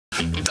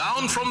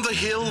down from the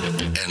hill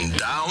and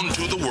down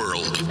to the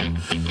world.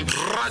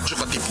 Radyo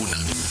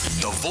Katipunan,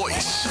 the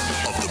voice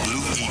of the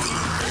Blue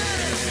Eagle.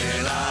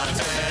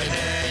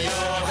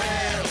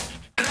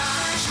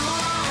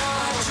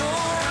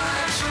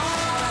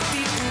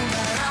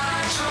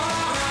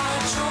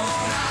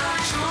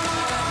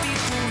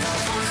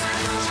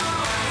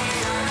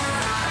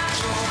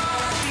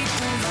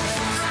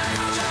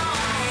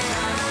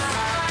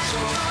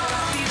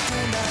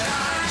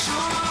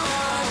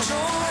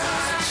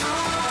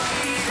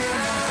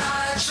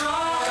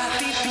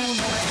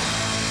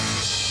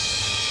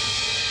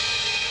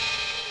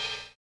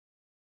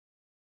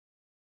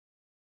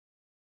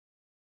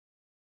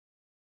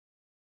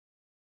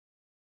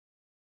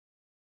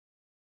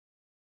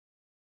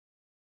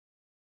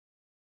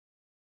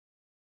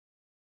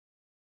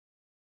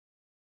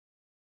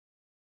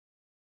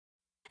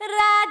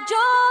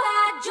 Radyo,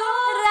 radyo,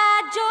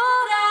 radyo,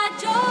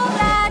 radyo,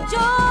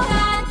 radyo,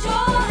 radyo,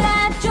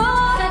 radyo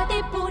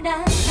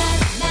Katipunan,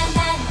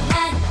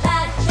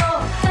 radyo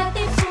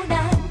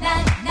Katipunan,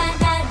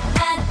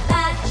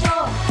 radyo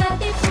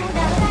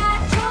Katipunan,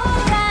 radyo,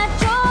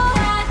 radyo,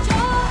 radyo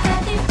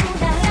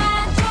Katipunan,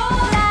 radyo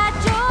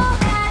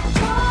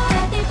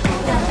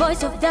Katipunan.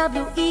 Voice of the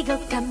Blue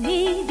Eagle,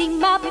 kami di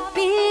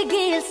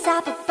mapipigil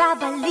sa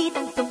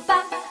pagbabalitang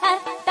tumpak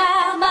at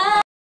tama.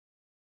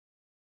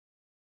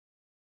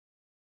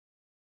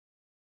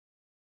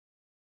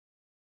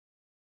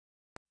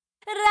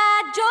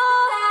 Radyo,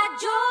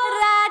 radyo,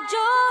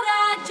 radyo,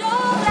 radyo,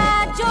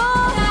 radyo,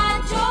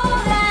 radyo,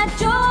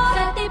 radyo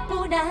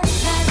Katipunan,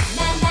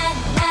 radyo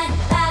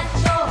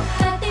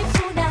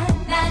Katipunan,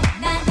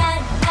 radyo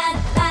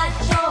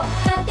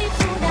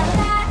Katipunan,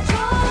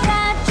 radyo, radyo,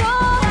 radyo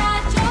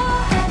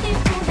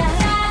Katipunan,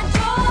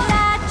 radyo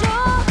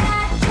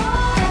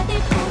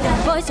Katipunan.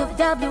 Voice of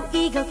the Blue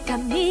Eagle,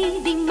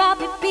 kami di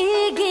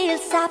mapipigil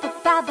sa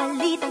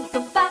pagbabalitang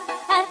tumpak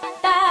at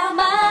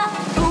tama.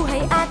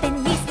 Buhay atin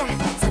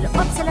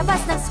sa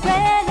labas ng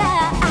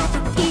eskwela,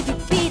 ating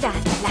ibibida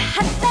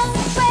lahat ng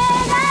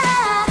eskwela.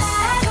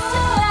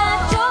 Radyo,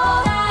 radyo,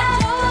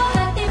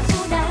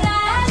 Katipunan,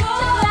 radyo,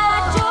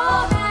 radyo,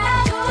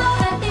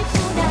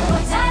 Katipunan,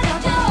 radyo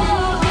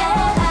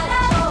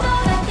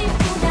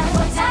Katipunan,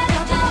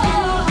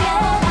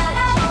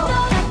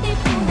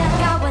 Katipunan.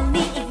 Kawan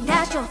ni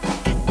Ignacio,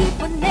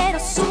 Katipunero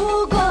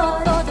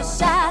sugo, todo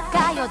sa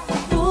kayot,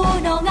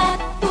 tulong at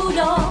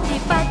tulong.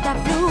 Ipag the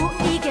Blue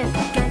Eagle,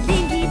 galing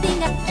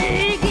hiding at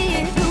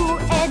tigil.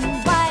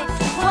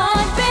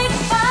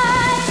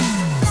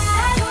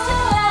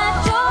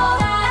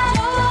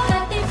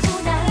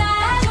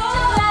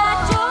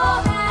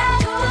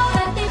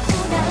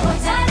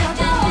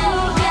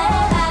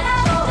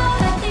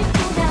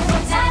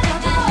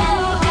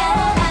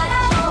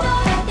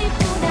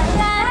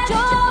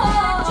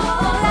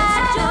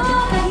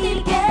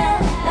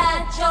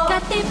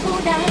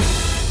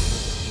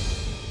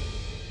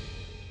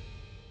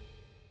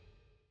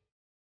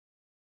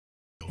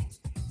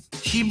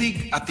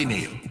 Himig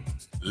Ateneo.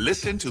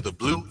 Listen to the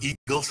Blue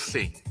Eagles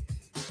sing.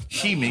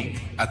 Himig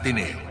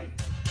Ateneo.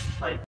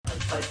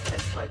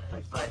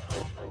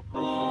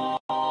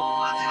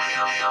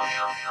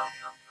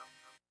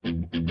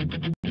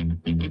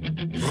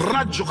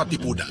 Radyo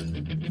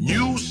Katipunan.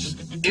 News,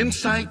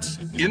 insights,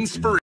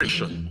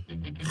 inspiration.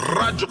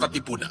 Radyo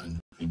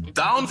Katipunan.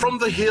 Down from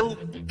the hill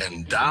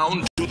and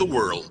down to the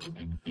world.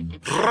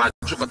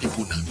 Radyo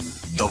Katipunan,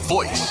 the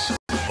voice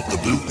of the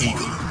Blue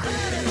Eagle.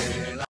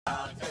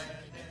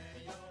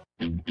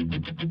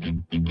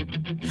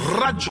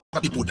 Radyo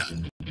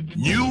Katipunan.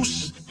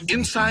 News,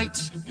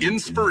 insights,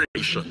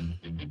 inspiration.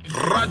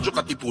 Radyo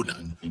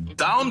Katipunan.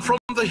 Down from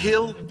the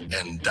hill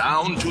and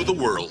down to the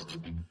world.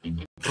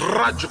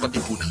 Radyo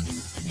Katipunan,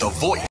 the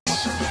voice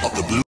of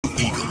the Blue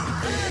Eagle.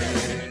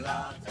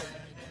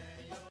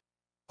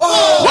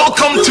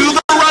 Welcome to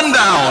the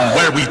Rundown,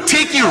 where we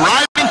take you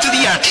right into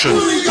the action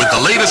with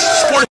the latest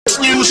sports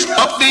news,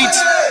 updates,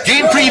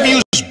 game previews,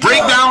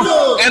 breakdown,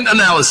 and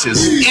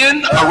analysis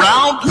in,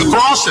 around,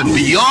 across, and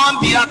beyond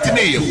the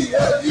Ateneo.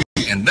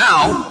 And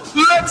now,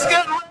 let's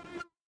get ready.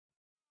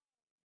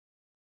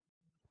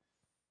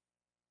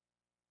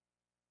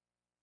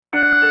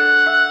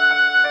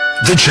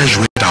 The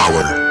Jesuit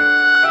Hour.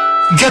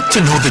 Get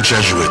to know the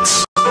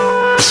Jesuits.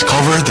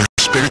 Discover their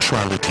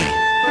spirituality,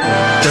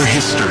 their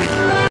history,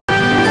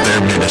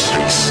 their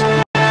ministries.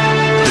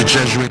 The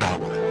Jesuit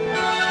Hour.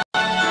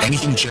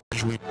 Anything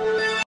Jesuit,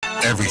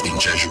 everything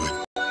Jesuit.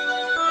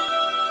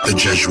 The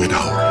Jesuit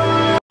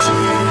Hour.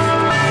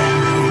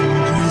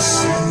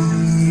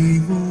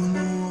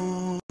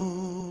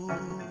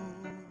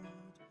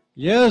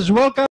 Yes,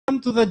 welcome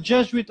to the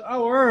Jesuit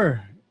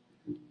Hour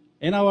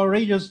in our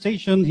radio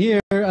station here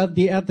at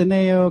the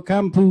Ateneo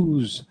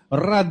Campus,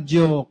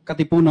 Radyo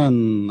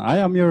Katipunan. I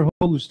am your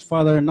host,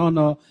 Father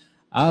Nono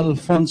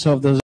Alfonso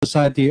of the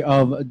Society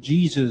of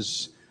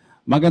Jesus.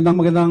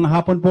 Magandang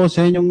hapon po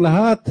sa inyong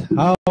lahat.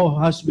 How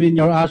has been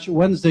your Ash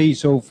Wednesday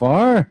so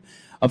far?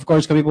 Of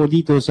course, kami po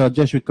dito sa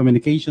Jesuit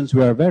Communications,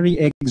 we are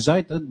very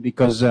excited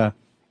because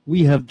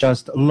we have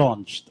just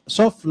launched.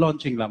 Soft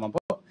launching lamang po.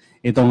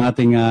 itong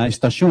ating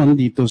istasyon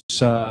dito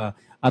sa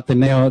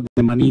Ateneo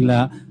de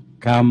Manila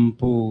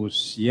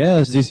Campus.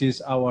 Yes, this is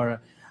our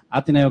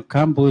Ateneo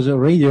Campus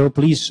Radio.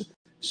 Please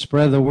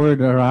spread the word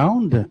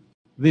around.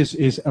 This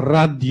is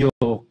Radyo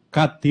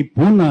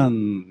Katipunan.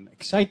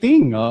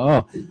 Exciting.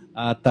 Oo.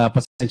 At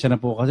pasensya na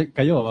po kasi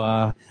kayo.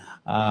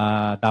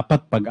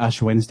 Dapat pag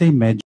Ash Wednesday,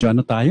 medyo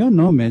ano tayo,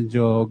 no?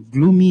 Medyo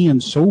gloomy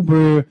and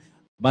sober.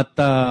 But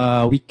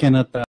we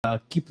cannot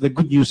keep the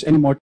good news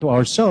anymore to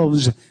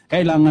ourselves.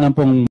 Kailangan na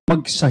pong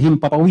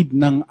magsahimpapawid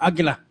ng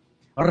agila.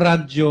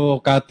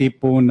 Radyo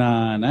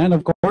Katipunan. And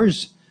of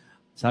course,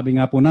 sabi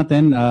nga po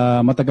natin,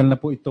 matagal na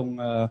po itong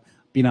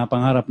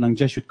pinapangarap ng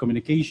Jesuit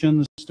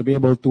Communications to be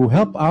able to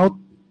help out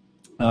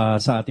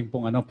sa ating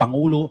pong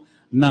Pangulo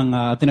ng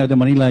Ateneo de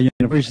Manila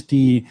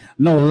University,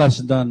 no less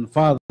than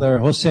Father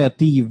Jose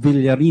T.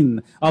 Villarin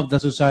of the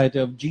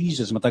Society of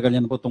Jesus. Matagal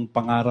yan po itong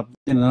pangarap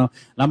din na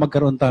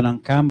magkaroon tayo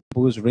ng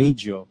campus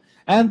radio.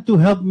 And to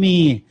help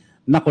me,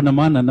 nako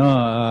naman,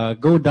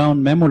 go down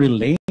memory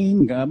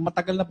lane,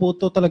 matagal na po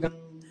ito talagang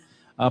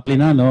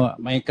plinano.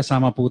 May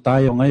kasama po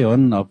tayo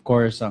ngayon, of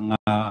course, ang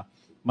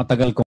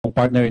matagal kong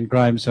partner in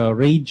crime sa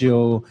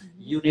radio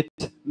unit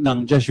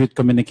ng Jesuit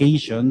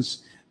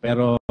Communications.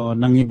 Pero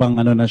nang ibang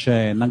na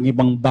siya nang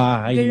ibang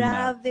bahay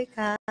na. Grabe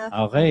ka.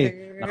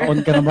 Okay.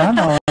 Naka-on ka na ba?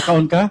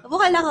 Naka-on ka?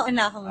 Mukhang naka-on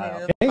na ako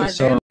ngayon. Okay, Father,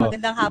 so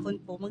magandang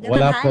hapon po.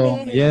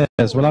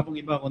 Wala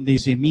pong iba kundi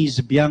si Miss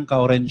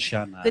Bianca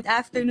Orenciana. Good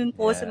afternoon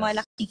po sa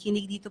mga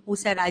nakikinig dito po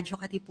sa Radyo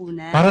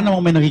Katipunan. Para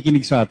namang may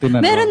nakikinig sa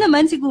atin. Meron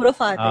naman siguro,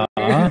 Father.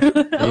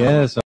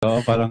 Yes,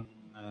 parang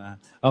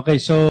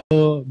okay, so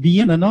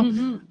Bian,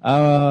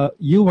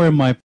 you were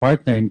my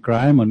partner in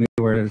crime and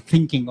we were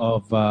thinking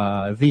of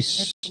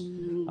this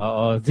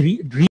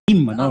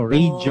dream,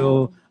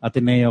 Radio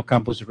Ateneo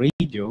Campus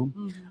Radio.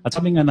 At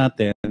sabi nga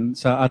natin,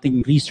 sa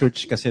ating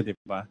research kasi, di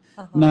ba,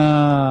 na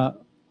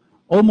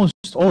almost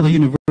all the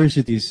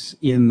universities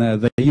in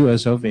the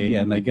US of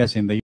A and I guess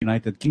in the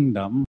United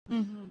Kingdom,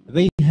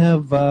 they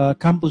have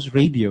campus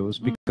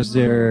radios because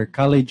their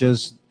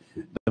colleges,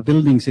 the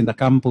buildings in the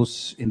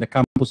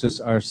campuses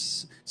are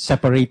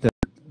separated,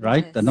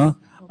 right? Yes.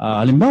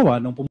 Halimbawa,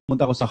 nung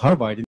pumunta ako sa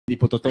Harvard, hindi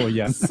po totoo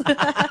yan.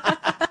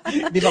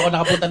 Hindi ba ako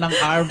nakapunta ng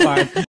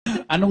Harvard?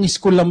 Anong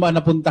school lang ba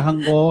napuntahan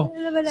ko?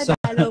 Ano ba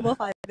natalo mo,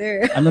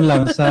 Father?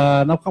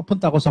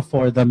 Nakapunta ako sa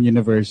Fordham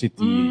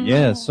University.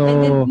 Yes, so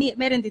and then,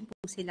 meron din po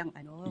silang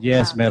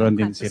yes, meron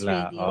din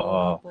sila.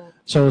 Oo.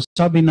 So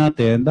sabi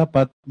natin,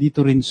 dapat dito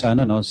rin sa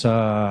sa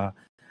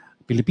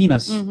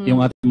Pilipinas,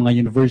 yung ating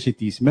mga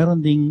universities, meron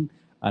ding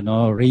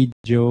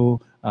radio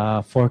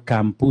for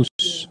campus.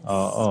 Yes,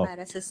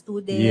 para sa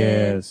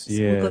students,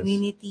 school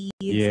communities,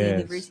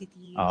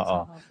 universities.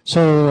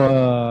 So,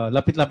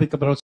 lapit-lapit ka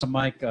pero sa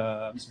mic,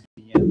 Ms.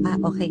 Bian.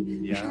 Okay.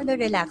 Yeah.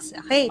 Relax.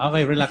 Okay.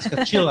 Okay, relax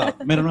ka. Chill out.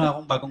 Meron na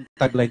akong bagong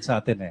tagline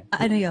sa atin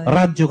Ano yun?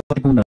 Radyo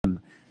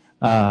Katipunan.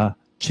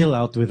 Chill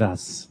out with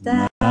us.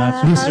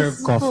 We serve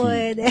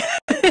coffee.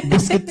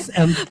 Biscuits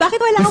and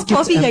bakit wala akong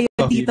coffee ngayon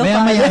dito?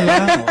 Maya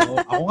lang.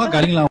 Ako nga,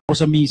 galing lang ako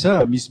sa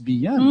misa, Miss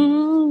Bian.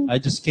 I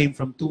just came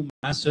from 2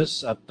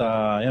 masses at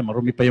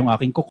marumi pa yung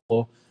aking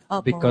kuko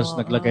because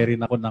naglagay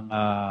rin ako ng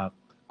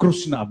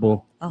krus na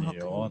abo.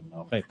 Yun.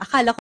 Okay.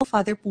 Akala ko,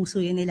 Father,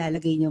 puso yun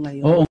nilalagay nyo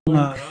ngayon. Oo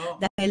nga.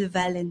 Dahil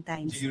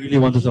Valentines Day. Do you really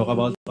want to talk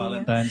about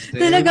Valentines Day?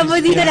 Talaga mo,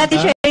 dito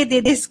natin siya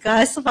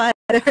i-discuss,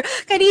 Father.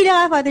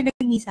 Kanina, Father,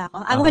 nagmisa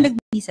ako. Ako nga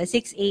nagmisa,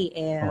 6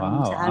 a.m.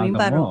 sa aming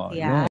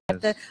parokya. Yes.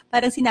 At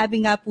parang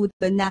sinabi nga po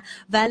doon na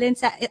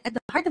at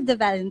the heart of the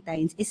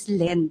Valentines is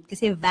Lent.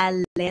 Kasi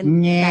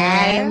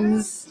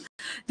Valentines.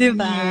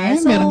 Diba?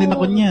 Yeah, meron din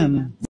ako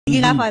niyan. Sige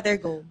nga, Father,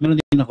 go. Meron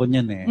din ako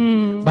niyan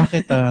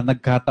Bakit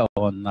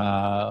nagkataon?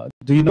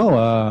 Do you know,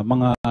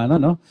 mga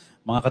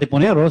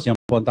katipuneros, yan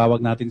po ang tawag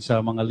natin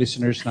sa mga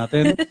listeners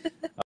natin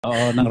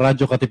ng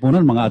Radyo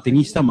Katipunan, mga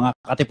atinista, mga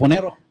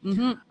katipunero.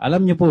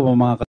 Alam niyo po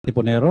mga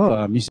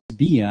katipunero, Miss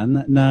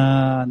Bian, na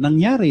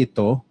nangyari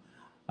ito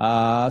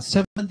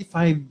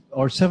 75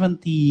 or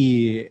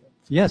 78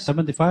 years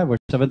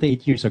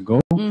ago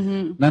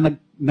na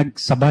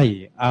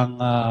nagsabay ang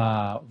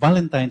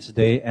Valentine's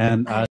Day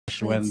and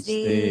Ash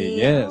Wednesday.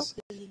 Yes.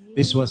 Okay.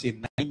 This was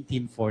in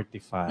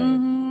 1945.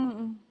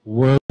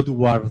 World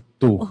War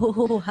II.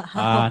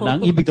 Na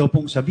ang ibig daw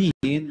pong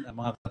sabihin, ang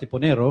mga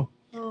katipunero,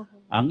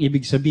 ang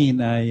ibig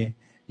sabihin ay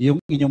yung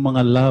inyong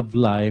mga love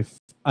life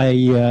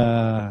ay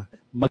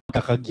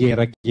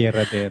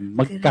magkakagyera-gyera din,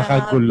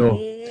 magkakagulo.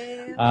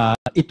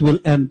 It will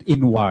end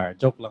in war.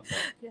 Joke lang po.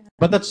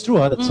 But that's true.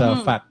 That's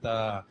a fact.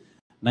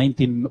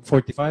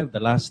 1945,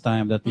 the last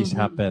time that this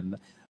happened.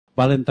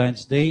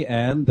 Valentine's Day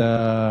and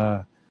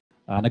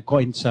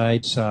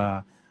nag-coincide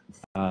sa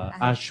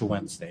Ash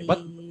Wednesday.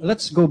 But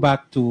let's go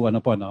back to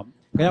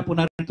Kaya po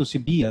narito si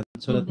Bian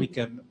so that we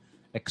can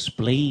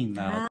explain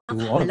to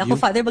all of you. Wala ko,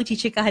 Father,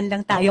 magchichikahan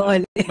lang tayo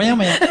ulit.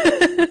 Maya.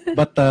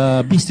 But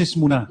business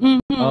muna.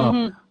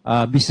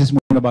 Business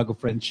muna bago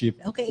friendship.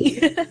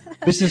 Okay.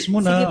 Business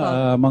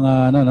muna,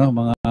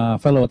 mga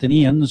fellow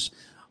Athenians.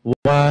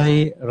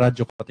 why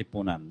Radyo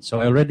Katipunan?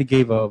 So I already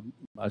gave a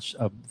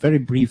very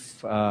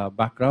brief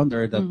background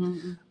there that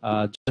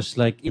just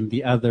like in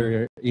the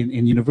other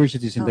in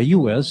universities in the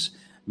US,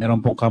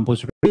 meron pong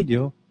campus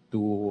radio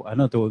to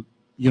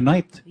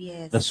unite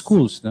the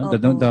schools, no?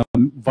 the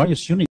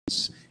various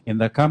units in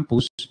the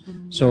campus.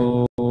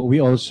 So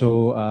we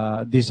also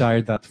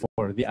desire that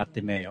for the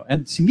Ateneo.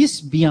 And si Miss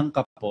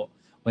Bianca po,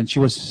 when she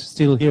was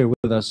still here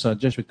with us,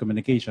 Jesuit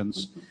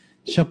Communications,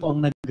 siya po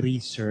ang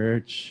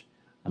nag-research.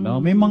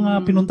 May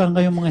mga pinuntahan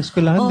kayong mga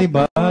eskwelahan, di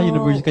ba?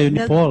 University kayo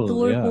ni Paul.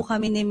 Nag-tour po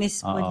kami ni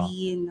Miss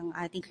Pauline, ng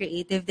ating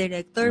creative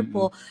director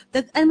po.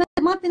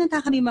 Mga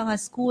pinuntahan kami mga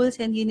schools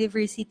and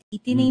university.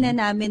 Tinignan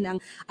namin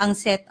ang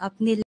setup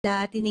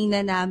nila,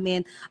 tinignan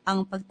namin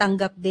ang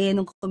pagtanggap din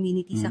ng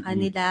community sa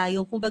kanila.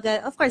 Yung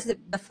kumbaga, of course,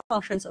 the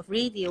functions of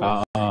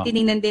radio.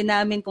 Tinignan din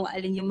namin kung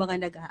alin yung mga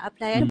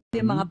nag-a-apply, ano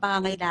yung mga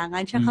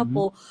pangangailangan. Tsaka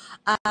po,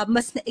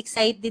 mas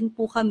na-excite din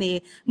po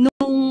kami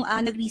nung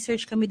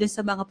nag-research kami dun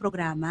sa mga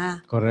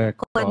programa.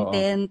 Correct.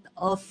 Content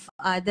of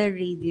the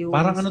radio.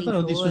 Parang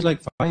this was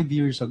like 5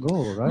 years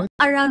ago, right?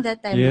 Around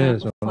that time,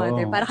 yes,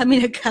 Father. Para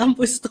kami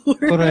nag-campus tour.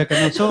 Correct.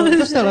 So,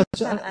 just tell us,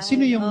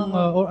 sino yung,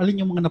 or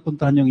alin yung mga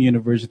napuntahan yung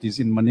universities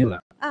in Manila?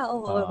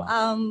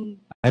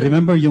 I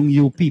remember yung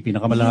UP,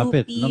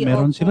 pinakamalapit. UP,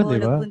 meron sila,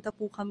 di ba? Napunta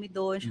po kami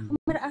doon.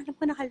 Alam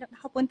ko,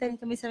 nakapunta rin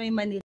kami sa may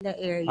Manila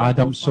area.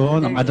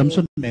 Adamson. Ang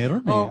Adamson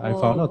meron eh. I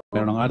found out.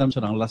 Meron ang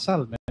Adamson, ang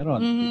Lasal meron.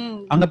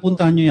 Ang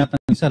napuntahan nyo yata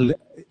isa,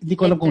 hindi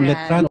ko alam kung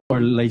Letran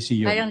or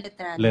Lyceum. Parang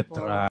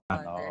Letran.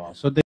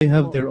 So they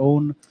have their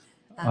own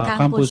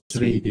campus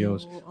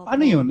radios.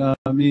 Ano yun?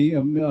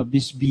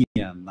 Miss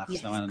Bian.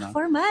 Yes.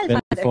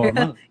 Formal.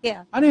 Formal.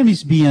 Yeah. Ano yun,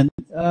 Miss Bian?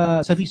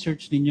 Sa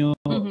research ninyo,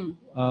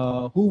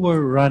 who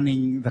were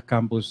running the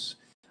campus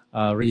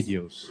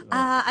radios?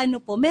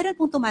 Meron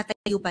pong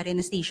tumatayo pa rin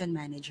na station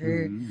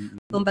manager.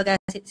 Kumbaga,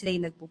 sila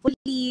yung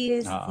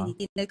nagpupulis,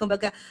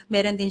 kumbaga,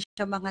 meron din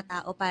siya mga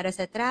tao para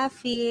sa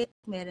traffic,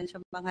 meron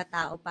siya mga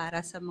tao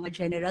para sa mga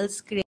general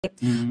script.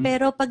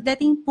 Pero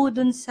pagdating po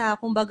dun sa,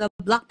 kumbaga,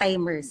 block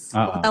timers,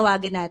 kung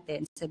tawagin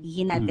natin,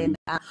 sabihin natin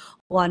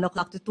 1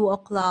 o'clock to 2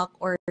 o'clock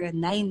or 9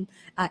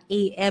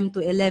 a.m.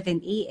 to 11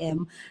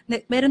 a.m.,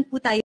 meron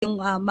po tayong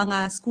mga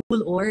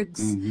school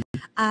orgs,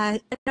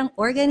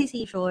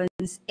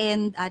 organizations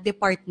and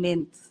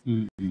departments.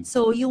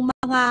 So, yung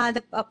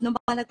mga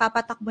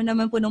nagpapatakbo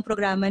naman po ng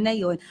programa na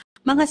yon,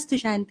 mga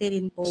estudyante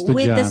rin po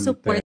with the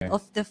support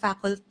of the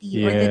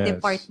faculty or the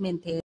department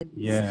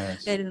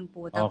heads. Ganun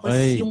po. Tapos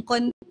yung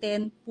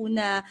content po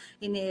na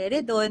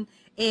iniere doon,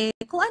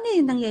 kung ano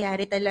yung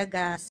nangyayari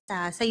talaga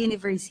sa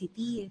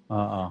university.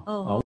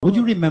 Would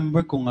you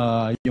remember kung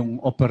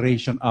yung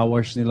operation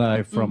hours nila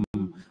ay from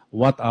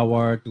what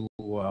hour to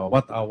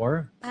what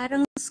hour?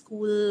 Parang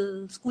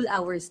school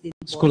hours din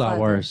po. School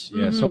hours,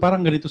 yes. So parang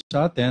ganito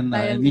sa atin,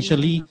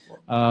 initially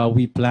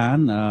we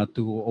plan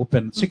to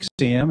open 6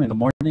 a.m. in the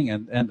morning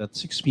and end at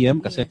 6 p.m.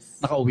 kasi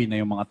nakauwi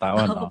na yung mga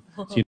tao.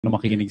 Sino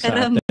makikinig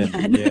sa atin?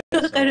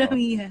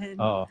 Karamihan.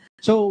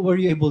 So were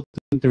you able to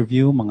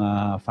interview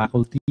mga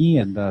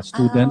faculty and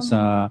students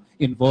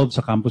involved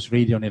sa campus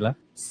radio nila?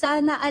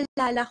 Sa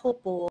naalala ko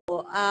po,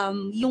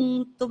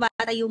 yung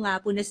tumatayo nga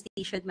po na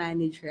station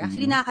manager.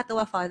 Actually,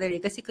 nakakatawa, Father,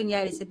 kasi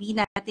kunyari, sabihin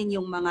natin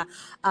yung mga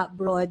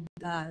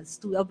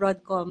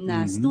broadcom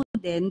na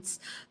students,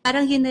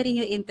 parang yun na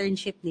rin yung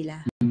internship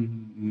nila.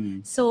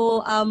 So,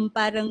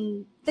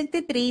 parang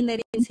nagtitrain na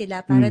rin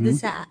sila para dun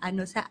sa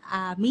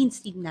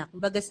mainstream na,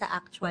 kumbaga sa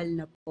actual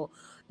na po.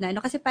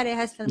 Kasi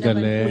parehas lang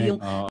naman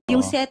po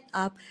yung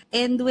setup.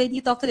 And when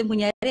you talk to them,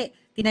 kunyari,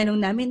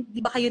 tinanong namin, di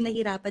ba kayo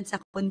nahirapan sa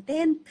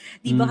content?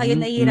 Di ba kayo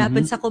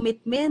nahirapan sa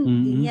commitment?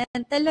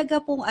 Yan.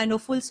 Talaga pong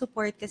full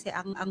support kasi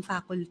ang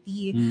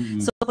faculty.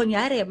 So,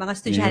 kunyari, mga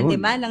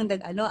estudyante man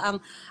ang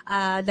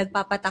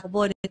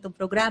nagpapatakbo nitong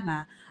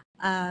programa,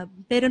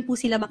 meron po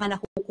sila mga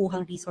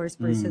nakukuhang resource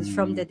persons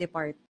from the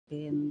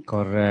department.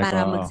 Correct.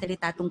 Para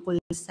magsalita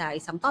tungkol sa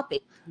isang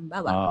topic.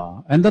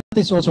 And that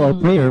is also our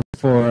prayer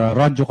for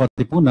Radyo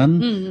Katipunan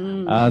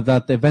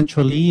that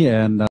eventually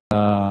and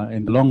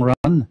in the long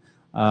run,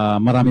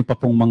 marami pa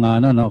pong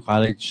mga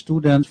college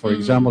students, for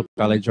example,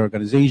 college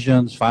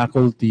organizations,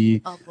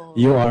 faculty.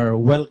 You are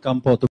welcome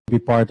po to be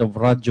part of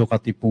Radyo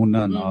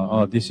Katipunan.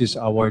 This is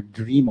our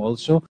dream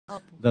also,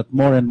 that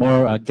more and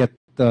more get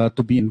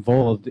to be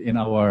involved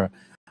in our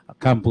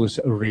campus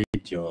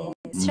radio.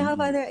 Yes. Tsaka,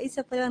 Father,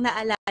 isa pa lang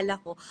naalala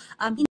ko,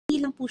 hindi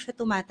lang po siya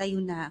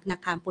tumatayo na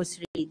campus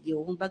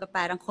radio. Kumbaga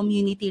parang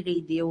community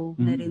radio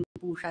na rin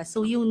po siya.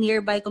 So yung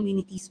nearby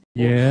communities po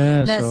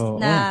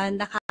na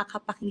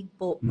nakakapakinig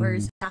po or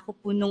sakop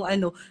po nung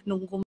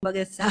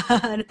kumbaga sa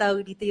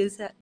tawag dito yung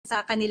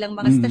sa kanilang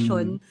mga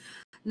stasyon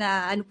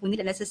na po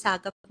nila,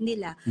 nasasagap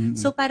nila.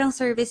 So parang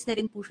service na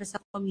rin po siya sa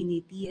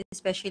community,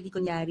 especially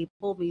kunyari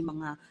po may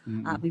mga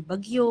may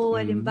bagyo,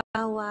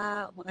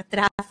 halimbawa, mga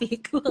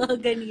traffic, mga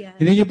ganyan.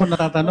 Hindi niyo po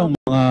natatanong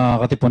mga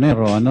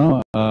katipunero,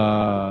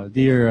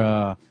 dear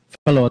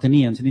fellow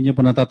Ateneans, hindi niyo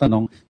po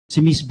natatanong,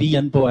 si Miss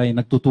Bian po ay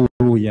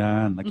nagtuturo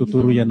yan.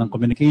 Nagtuturo yan ng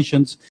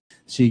communications.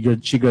 She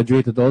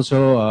graduated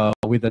also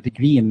with a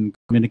degree in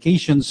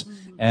communications,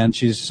 and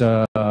she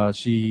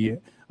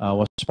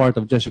was part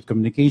of Jesuit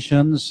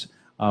Communications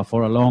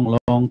for a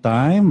long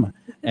time.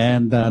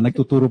 And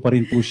nagtuturo pa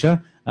rin po siya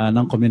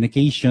ng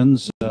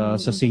communications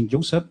sa St.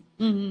 Joseph.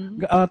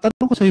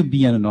 Tanong ko sa iyo,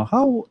 Bian,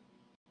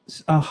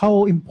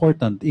 how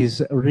important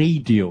is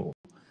radio?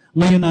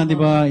 Ngayon na, di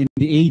ba, in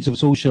the age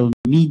of social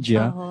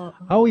media,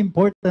 how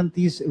important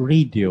is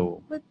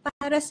radio? But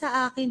para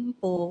sa akin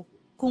po,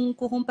 kung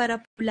kukumpara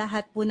po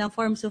lahat po ng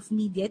forms of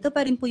media, ito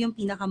pa rin po yung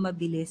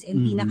pinakamabilis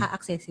and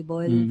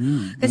pinaka-accessible.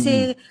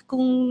 Kasi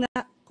kung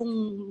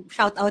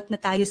shout out na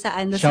tayo sa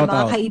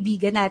mga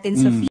kaibigan natin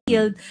sa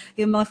field,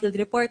 yung mga field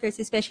reporters,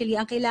 especially,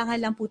 ang kailangan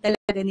lang po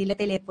talaga nila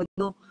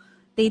telepono.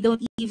 They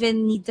don't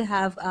even need to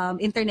have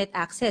internet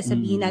access.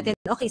 Sabihin natin,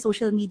 okay,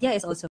 social media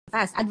is also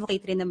fast.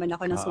 Advocate rin naman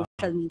ako ng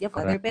social media,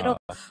 Father. Pero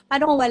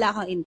paano kung wala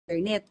kang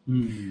internet?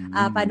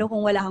 Paano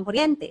kung wala kang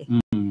kuryente?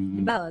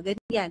 Diba?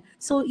 Ganyan.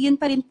 So, yun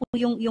pa rin po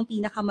yung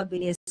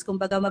pinakamabilis.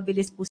 Kumbaga,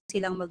 mabilis po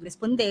silang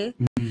magresponde.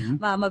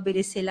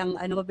 Mabilis silang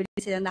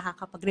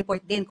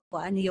nakakapag-report din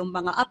kung ano yung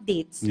mga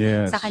updates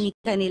sa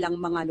kanilang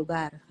mga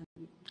lugar.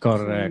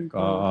 Correct.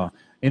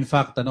 In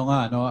fact,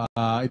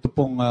 ito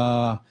pong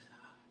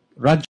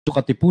Radyo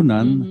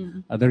Katipunan,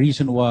 the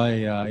reason why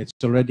it's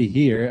already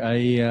here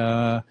ay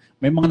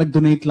may mga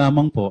nag-donate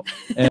lamang po.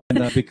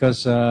 And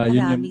because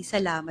maraming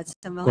salamat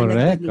sa mga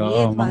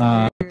nag-donate. Mga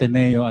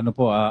Ateneo,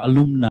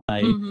 alumni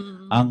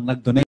ang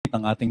nag-donate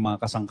ng ating mga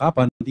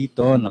kasangkapan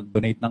dito,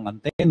 nag-donate ng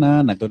antena,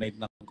 nag-donate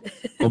ng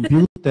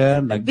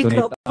computer,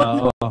 nag-donate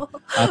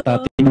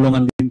at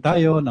tinulungan din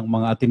tayo ng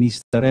mga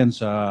Atenista rin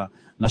sa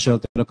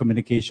National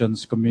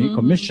Telecommunications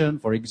Commission,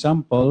 for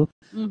example.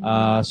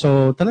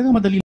 So talagang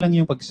madali lang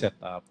yung pag-set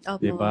up,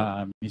 'di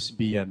ba, Miss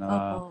Bian?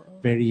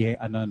 Very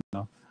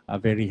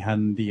very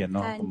handy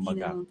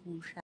kumbaga. Naman po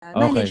siya.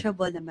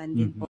 Manageable naman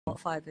din po,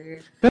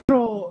 Father. Pero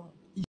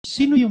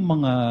sino yung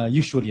mga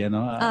usually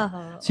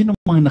sino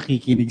mga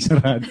nakikinig sa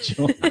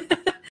radyo?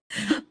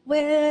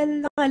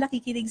 Well,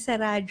 nakikinig sa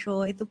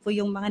radyo, ito po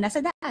yung mga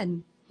nasa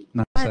daan.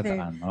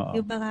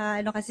 Yung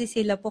mga kasi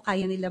sila po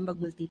kaya nila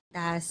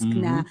mag-multitask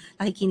na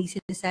nakikinig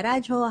sila sa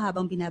radyo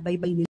habang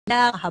binabaybay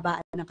nila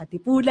kahabaan ng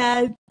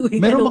Katipunan,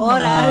 meron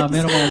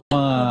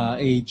mga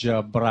age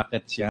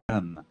brackets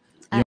yan.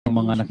 Yung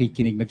mga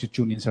nakikinig,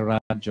 nag-tune in sa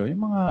radyo,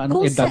 yung mga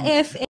kung sa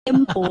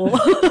FM po,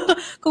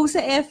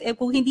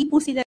 kung hindi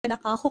po sila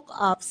naka-hook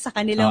up sa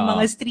kanilang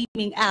mga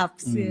streaming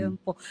apps, yun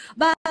po.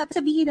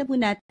 Sabihin na po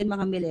natin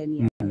mga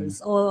millennials.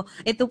 O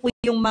ito po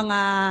yung mga,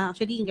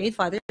 actually, yung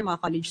Father,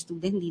 mga college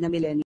student, hindi na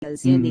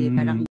millennials yan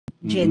parang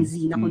Gen Z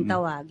na kung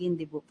tawagin,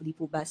 di po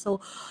ba? So,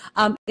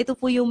 ito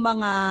po yung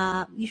mga,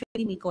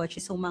 usually may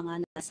coaches, so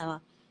mga nasa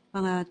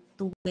mga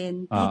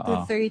 20 to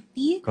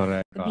 30.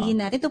 Correct. Sabihin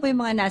natin, ito po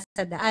yung mga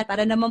nasa daan.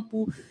 Para naman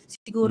po,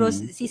 siguro,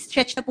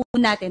 stretch na po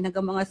natin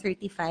hanggang mga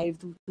 35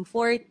 to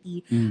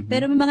 40.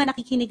 Pero may mga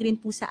nakikinig rin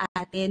po sa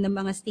atin ng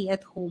mga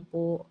stay-at-home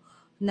po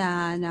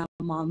na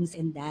moms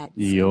and dads.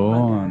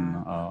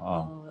 Yun.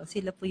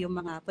 Sila po yung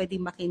mga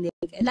pwedeng makinig.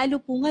 Lalo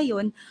po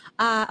ngayon,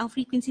 ang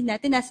frequency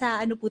natin, nasa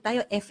po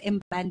tayo,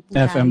 FM band po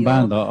FM tayo.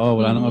 Band,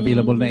 wala nang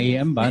available na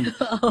AM band.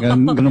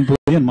 Ganun po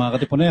yun, mga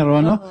Katipunero,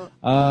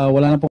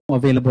 wala na pong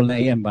available na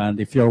AM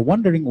band. If you're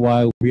wondering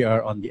why we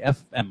are on the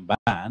FM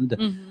band,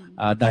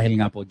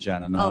 dahil nga po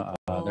dyan,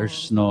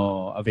 there's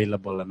no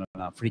available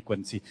na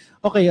frequency.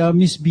 Okay,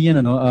 Miss Bian,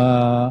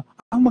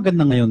 ang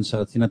maganda ngayon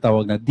sa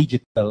tinatawag na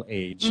digital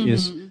age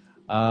is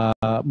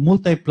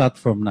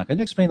multi-platform na. Can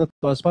you explain that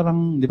to us?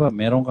 Parang, di ba,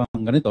 meron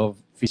kang ganito,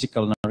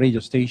 physical na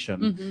radio station,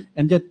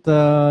 and yet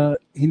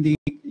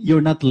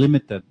you're not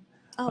limited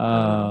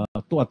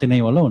to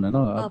Ateneo alone,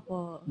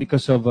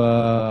 because of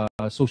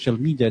social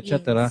media,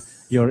 etc.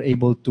 You're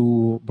able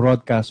to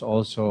broadcast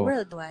also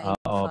worldwide,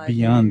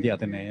 beyond the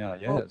Ateneo.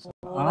 Yes.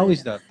 How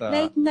is that?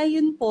 Like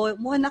ngayon po,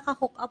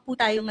 naka-hook up po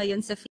tayo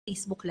ngayon sa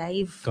Facebook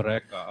Live.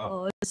 Correct.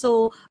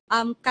 So,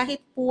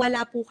 kahit po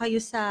wala po kayo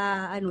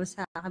sa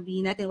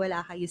sabihin natin, wala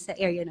kayo sa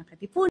area ng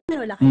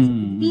Katipunan, wala kayo sa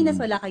Pilipinas,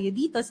 wala kayo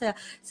dito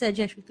sa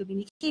Jesuit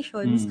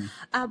Communications,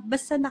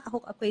 basta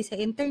naka-hook up kayo sa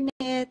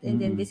internet and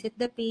then visit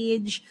the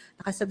page,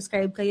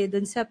 subscribe kayo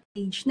dun sa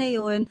page na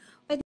yon,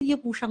 pwede niyo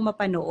po siyang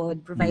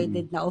mapanood,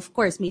 provided na, of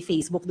course, may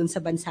Facebook dun sa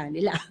bansa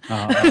nila.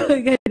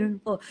 Ganun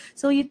po.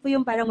 So, yun po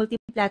yung parang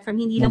multi-platform.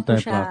 Hindi lang po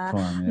siya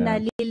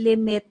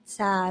nalilimit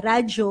sa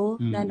radyo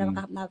na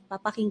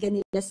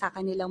napapakinggan nila sa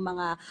kanilang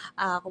mga,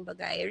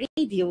 kumbaga,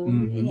 radio.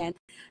 Ganyan.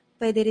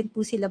 Pwede rin po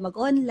sila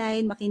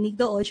mag-online, makinig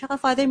doon. Tsaka,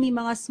 Father, may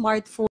mga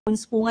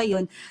smartphones po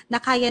ngayon na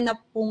kaya na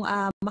pong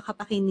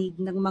makapakinig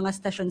ng mga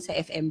stasyon sa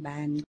FM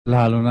band.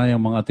 Lalo na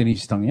yung mga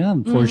Atenistang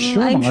yan. For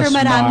sure, I'm mga sure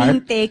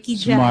maraming techie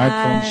dyan.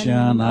 Smartphones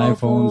yan,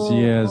 iPhones,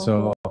 yes.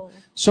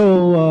 So,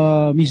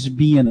 Miss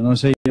Bian,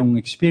 sa iyong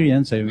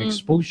experience, sa iyong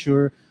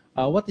exposure,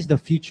 what is the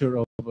future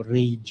of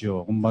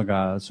radio?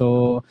 Kumbaga,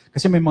 so,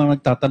 kasi may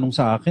mga nagtatanong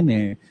sa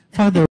akin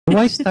Father,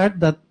 why start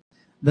that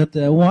that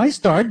why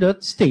start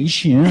that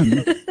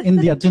station in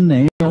the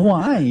Ateneo?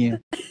 Why?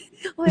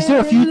 Well, is there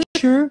a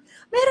future?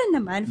 Meron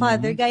naman,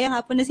 Father. Gaya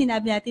nga po na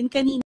sinabi natin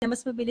kanina, mas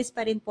mabilis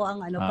pa rin po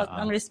ang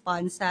ang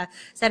response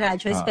sa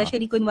radyo,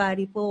 especially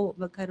kunwari po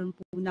magkaroon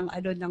po ng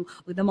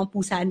wag naman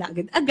po sana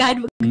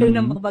agad magkaroon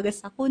ng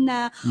mga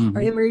sakuna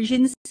or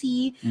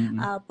emergency.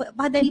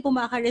 Madali po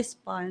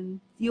maka-respond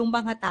yung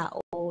mga tao,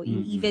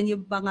 even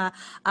yung mga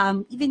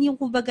even yung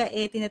kumbaga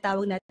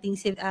tinatawag nating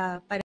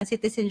parang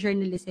citizen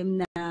journalism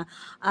na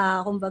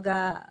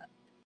kumbaga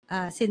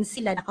since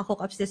sila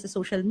naka-hook up sila sa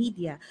social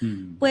media,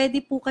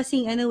 pwede po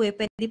kasing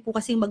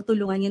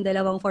magtulungan yung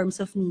dalawang forms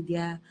of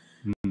media.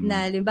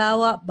 Na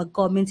halimbawa,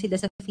 mag-comment sila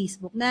sa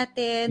Facebook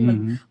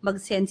natin,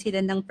 mag-send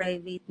sila ng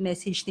private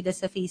message nila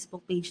sa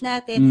Facebook page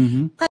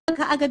natin,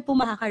 kaagad po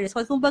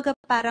makaka-respond. Kumbaga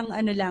parang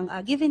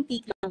give and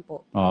take lang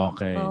po.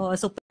 Okay.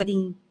 So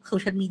pwedeng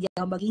social media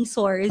ang maging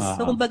source.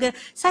 So kumbaga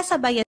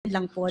sasabayan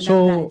lang po ng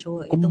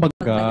radyo itong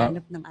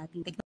pagpaganap ng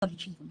ating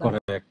technology.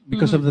 Correct.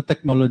 Because of the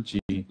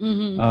technology,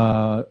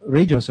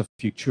 radio has a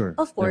future.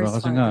 Of course.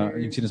 Kasi nga,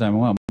 yung sinasabi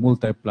mo nga,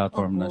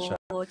 multi-platform na siya.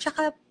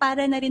 Tsaka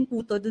para na rin po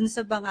to dun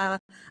sa mga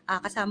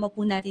kasama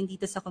po natin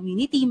dito sa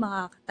community,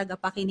 mga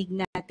tagapakinig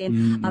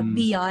natin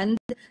beyond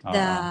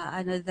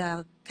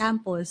the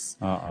campus.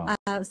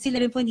 Sila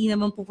rin po, hindi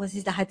naman po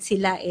kasi lahat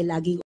sila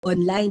laging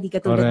online. Hindi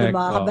katulad ng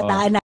mga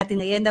kabataan natin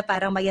ngayon na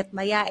parang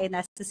mayat-maya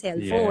nasa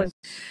cellphone.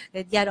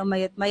 Yan o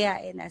mayat-maya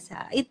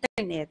nasa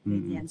internet.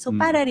 So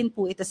para rin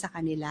po ito sa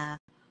kanila.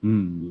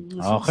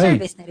 Okay.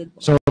 Service na rin po.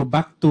 So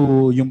back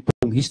to yung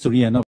pong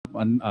history, yan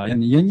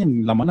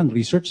yung laman ng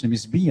research ni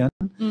Ms. Bian.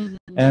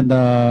 And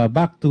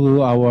back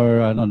to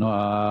our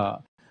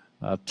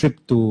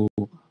trip to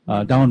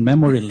down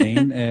memory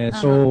lane.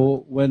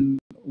 So when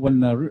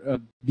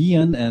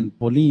Bian and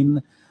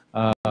Pauline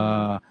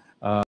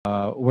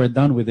were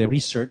done with the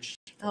research,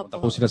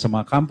 tapos sila sa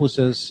mga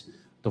campuses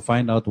to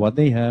find out what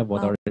they have,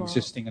 what are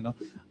existing.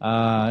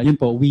 Yun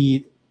po,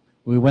 we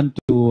went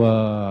to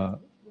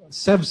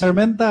Seb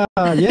Sarmenta,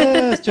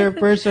 yes,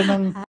 chairperson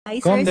ng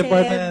Com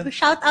Department.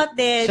 Shout out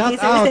din. Shout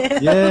out,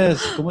 yes.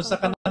 Kumusta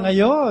ka na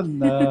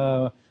ngayon?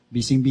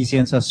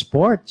 Busy-busy yan sa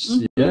sports.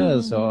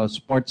 Yes, so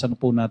sports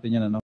po natin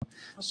yan,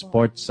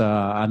 sports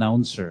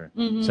announcer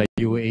sa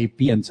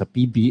UAP and sa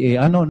PBA.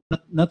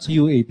 Not sa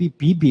UAP,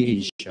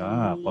 PBA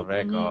siya.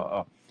 Correct.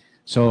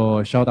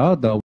 So shout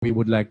out. We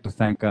would like to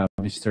thank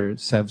Mr.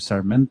 Seb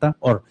Sarmenta,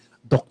 or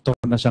doktor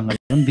na siya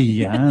ngayon,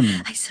 di yan.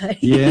 Ay,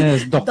 sorry.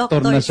 Yes, doktor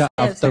na siya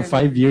after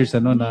 5 years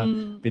na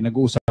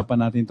pinag-uusapan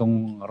natin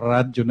itong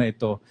radyo na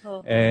ito.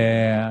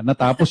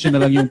 Natapos yun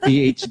na lang yung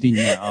PhD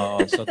niya.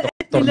 So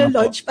doktor na po.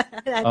 Nilo-launch pa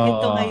natin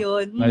ito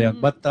ngayon.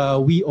 But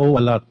we owe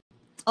a lot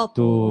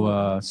to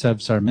Seb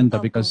Sarmenta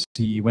because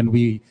when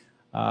we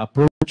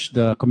approached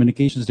the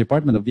communications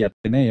department of the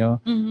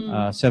Ateneo,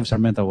 Seb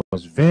Sarmenta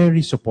was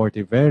very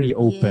supportive, very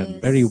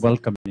open, very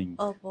welcoming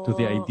to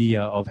the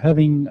idea of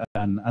having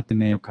an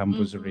Ateneo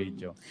campus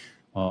radio.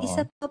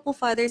 Isa pa po,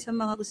 Father, sa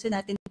mga gusto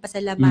natin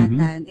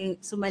pasalamatan,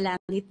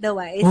 sumalangit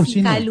daw si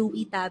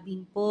Kaluwi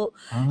Tabing po.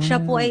 Siya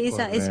po ay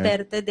isang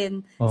esperto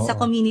din sa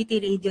community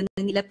radio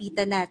na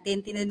nilapitan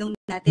natin. Tinanong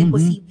natin,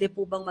 posible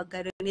po bang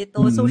magkaroon nito?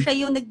 So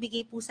siya yung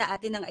nagbigay po sa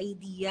atin ng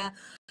idea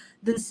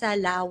dun sa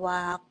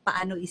lawak,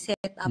 paano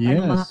i-set up,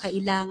 ano mga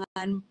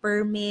kailangan,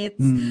 permits.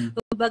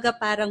 Kumbaga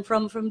parang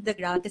from the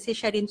ground kasi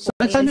siya rin po.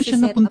 Saan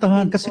siya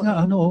napuntahan? Kasi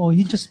nga,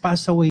 he just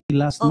passed away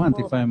last month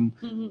if I'm...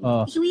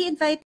 We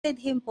invited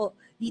him po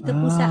dito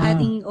po sa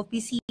ating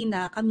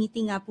opisina.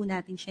 Ka-meeting nga po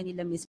natin siya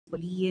nila Miss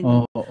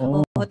Pauline.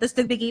 Tapos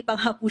nagbigay pa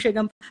nga po siya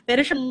ng... Pero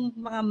siyang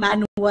mga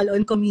manual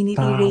on community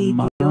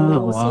radio.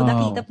 So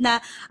nakita na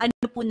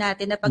po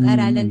natin, na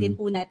pag-aralan din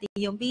po natin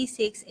yung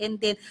basics and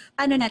then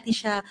paano natin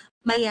siya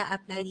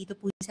maya-apply dito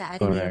po sa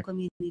ating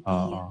community.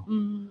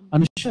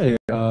 Ano siya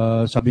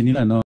sabi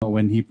nila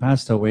when he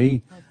passed away,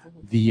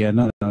 the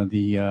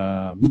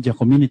media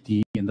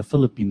community in the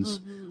Philippines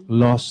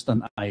lost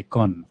an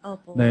icon.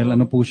 Dahil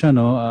po siya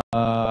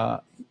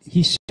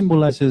he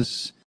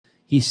symbolizes,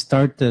 he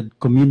started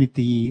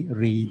community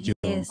radio,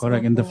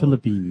 correct, in the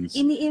Philippines.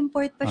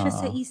 Ini-import pa siya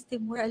sa East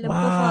Timor, alam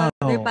ko,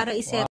 Father, para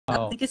i-set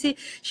up. Kasi,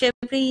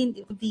 syempre,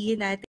 hindi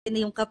natin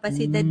yung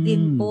kapasidad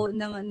din po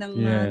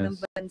ng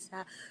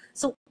bansa.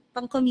 So,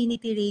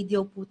 pang-community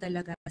radio po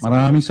talaga. So,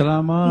 maraming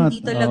salamat.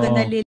 Hindi talaga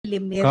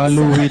nalilimit.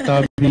 Kaluwi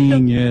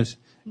Tabing, yes.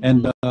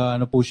 And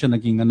po siya,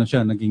 naging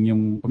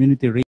yung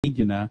community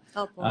radio na,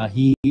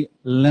 he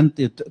lent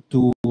it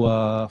to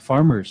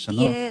farmers,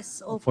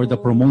 for the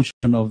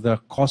promotion of the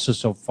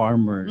causes of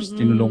farmers.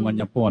 Tinulungan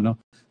niya po,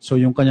 So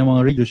yung kanyang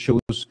mga radio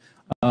shows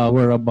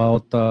were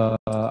about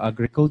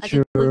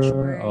agriculture,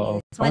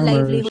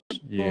 farmers.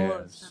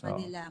 Yes. Sa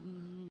kanila.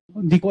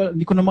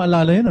 Hindi ko na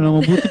maalala yun.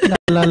 Mabuti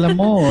pinaalala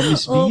mo,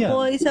 Miss Bia.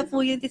 Opo, isa po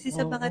yun kasi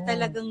sa mga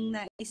talagang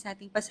nais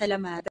nating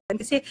pasalamatan.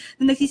 Kasi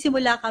nung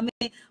nagsisimula kami,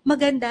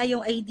 maganda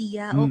yung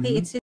idea. Okay,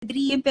 it's a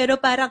dream, pero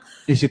parang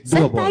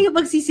saan tayo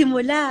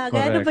magsisimula?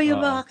 Gaano ba yung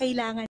mga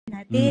kailangan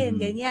natin?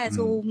 Ganyan.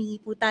 So, humingi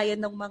po tayo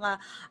ng mga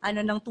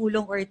ng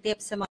tulong or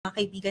tips sa mga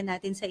kaibigan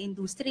natin sa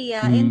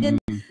industriya. And then,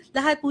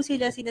 lahat po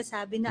sila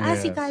sinasabi na,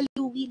 si Yes. Ka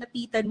Louie,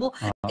 lapitan mo.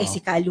 Oo.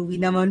 Si Ka Louie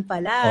naman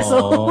pala. Oo, So,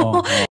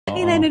 oo.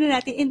 inano na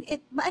natin.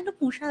 And ano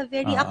po siya,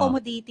 very Oo.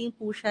 accommodating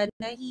po siya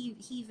na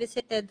he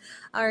visited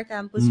our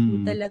campus po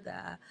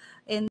talaga.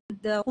 And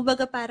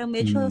kumbaga parang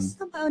medyo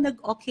somehow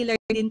nag-ocular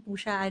din po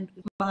siya.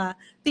 Mga,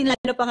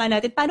 tinalo pa nga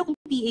natin, paano kung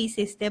PA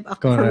system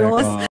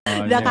across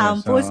the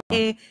campus?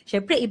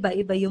 Syempre,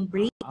 iba-iba yung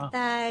break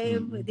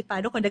time. Di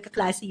paano kung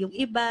nagkaklase yung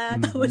iba.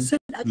 Tapos,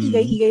 ang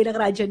igay-igay ng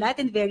radyo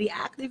natin, very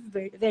active,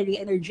 very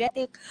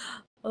energetic.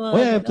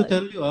 I have to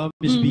tell you,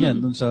 Ms. Bian,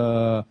 dun sa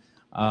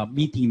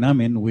meeting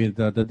namin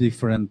with the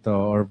different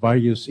or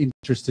various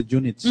interested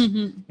units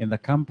in the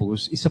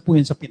campus, isa po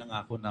yun sa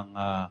pinangako ng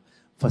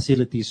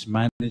Facilities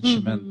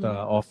Management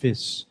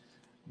Office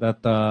that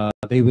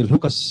they will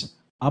hook us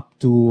up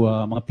to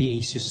mga PA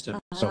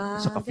systems. So,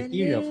 sa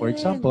cafeteria, for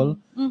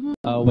example,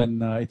 when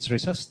it's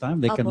recess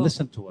time, they can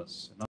listen to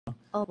us. You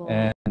know?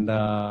 And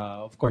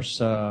of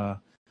course,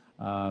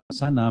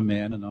 sana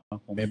may,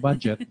 kung may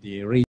budget,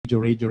 the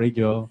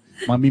radio,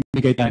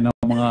 mamimigay tayo ng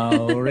mga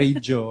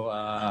radio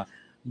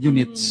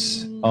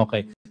units.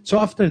 Okay. So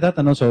after that,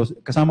 so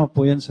kasama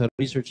po yan sa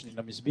research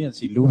nila Ms. Bian,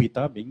 si Louie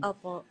Tabing.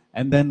 Opo.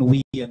 And then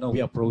we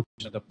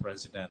approached the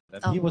president.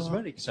 And he was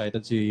very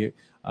excited, si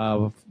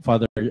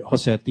Father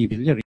Jose T.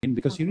 Villarin,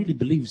 because he really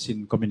believes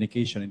in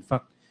communication. In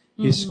fact,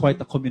 he's quite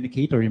a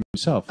communicator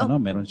himself.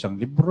 Meron siyang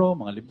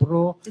mga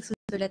libro.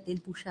 Nagsusulat din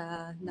po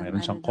siya.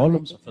 Meron siyang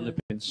columns sa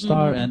Philippine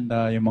Star. And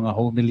yung mga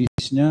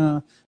homilies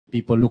niya,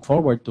 people look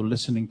forward to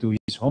listening to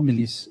his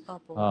homilies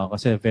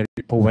kasi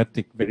very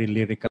poetic, very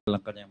lyrical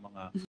ang kanyang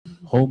mga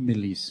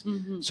homilies.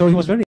 So he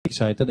was very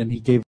excited and he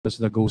gave us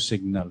the go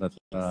signal that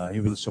he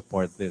will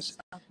support this.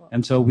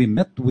 And so we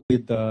met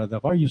with the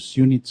various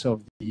units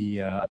of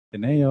the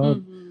Ateneo,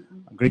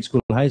 grade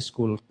school, high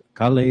school,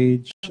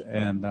 college,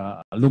 and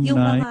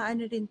alumni. Yung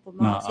mga din po,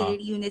 mga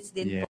auxiliary units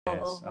din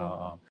po.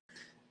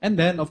 And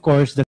then, of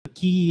course, the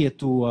key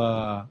to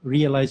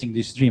realizing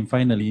this dream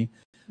finally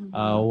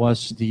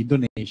was the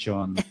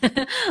donation.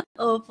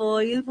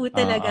 Opo, yun po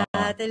talaga.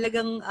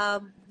 Talagang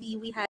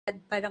we had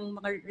parang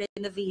mga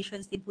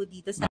renovations din po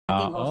dito sa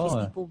ating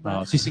office, di po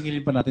ba?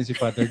 Sisingilin pa natin si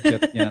Father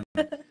Jet niyan.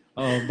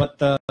 But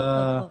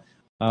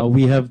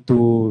we have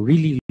to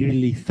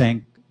really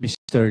thank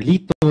Mr.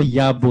 Lito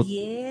Yabut.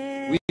 Yes.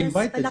 We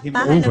invited him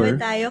Palakpakan over. naman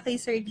tayo kay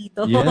Sir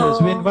Lito. Yes,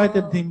 we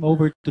invited him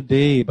over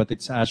today, but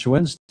it's Ash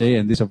Wednesday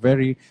and he's a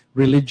very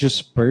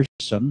religious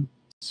person.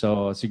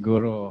 So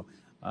siguro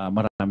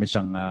marami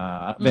siyang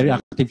very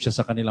active siya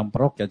sa kanilang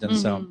parokya dyan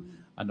sa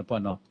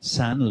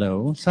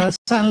Sanlo. Sa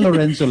San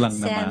Lorenzo lang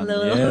naman.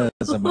 Yes,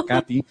 sa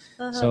Makati.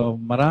 So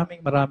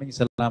maraming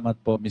salamat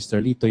po Mr.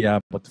 Lito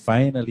Yapot.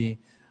 Finally,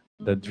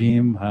 the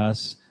dream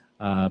has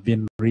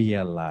been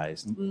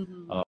realized.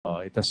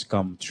 It has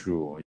come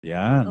true.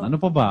 Yan. Ano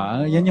pa ba?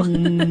 Yan yung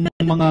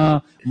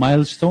mga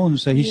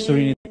milestones sa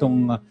history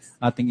nitong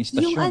ating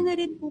istasyon. Yung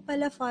rin po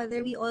pala,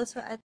 Father, we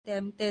also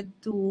attempted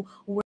to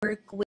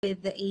work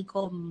with the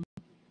ACOM.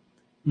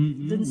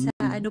 Dun sa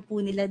po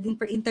nila, din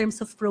in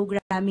terms of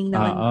programming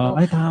naman po.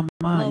 Ay, tama.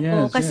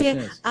 Yes, kasi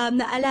yes.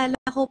 Naalala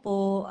ko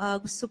po,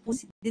 gusto po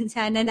din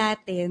sana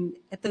natin,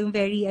 ito yung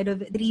very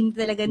dream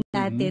talaga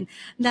natin,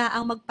 na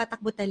ang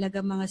magpatakbo talaga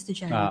mga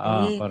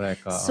estudyante.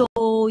 Correct. So,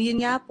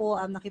 yun nga po,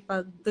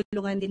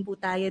 nakipagtulungan din po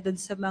tayo dun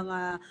sa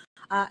mga,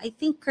 I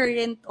think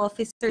current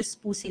officers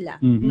po sila,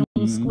 nung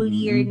school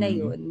year na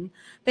yun.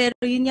 Pero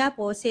yun nga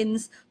po,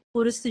 since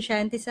puro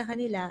estudyante sa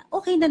kanila,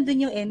 okay,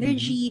 nandun yung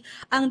energy.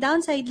 Ang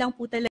downside lang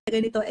po talaga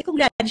nito, kung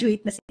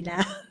graduate na sila.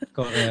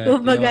 Correct.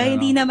 Kumbaga,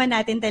 hindi naman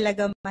natin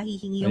talaga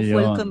mahihingi yung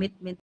full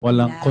commitment.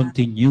 Walang nila.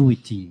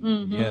 Continuity.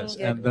 Yes.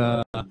 And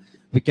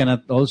we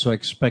cannot also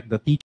expect the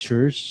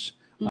teachers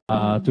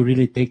to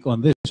really take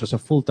on this as a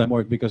full-time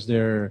work because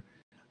they're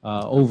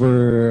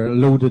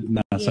overloaded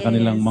na sa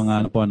kanilang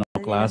mga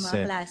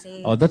klase.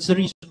 That's the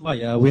reason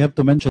why we have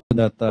to mention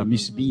that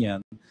Miss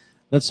Bian,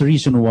 that's the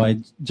reason why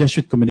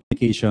Jesuit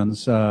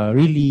Communications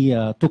really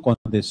took on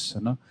this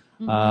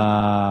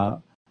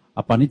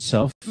upon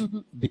itself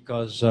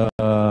because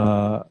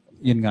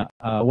yun nga,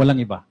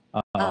 walang iba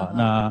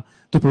na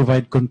to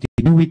provide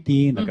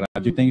continuity,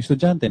 nag-graduate na yung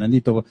estudyante,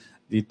 nandito,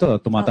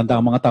 tumatanda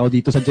ang mga tao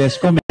dito sa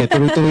JesCom,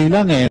 tuloy-tuloy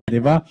lang di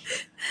ba?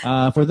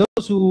 For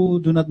those who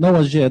do not know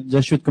us yet,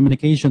 Jesuit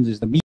Communications is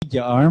the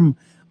media arm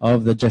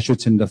of the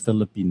Jesuits in the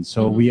Philippines.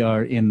 So we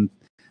are in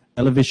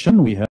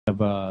television, we have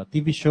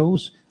TV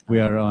shows, we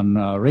are on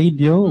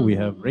radio, we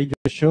have radio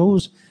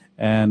shows,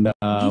 and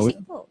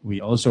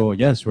we also,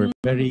 we're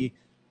very,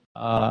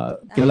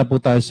 kilala po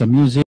tayo sa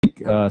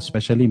music,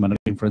 especially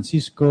Manoling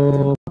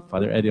Francisco,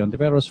 Father Eddie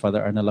Ontiveros,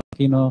 Father Arnel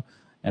Aquino,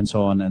 and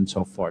so on and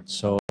so forth.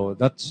 So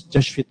that's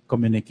Jesuit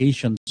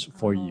Communications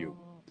for you.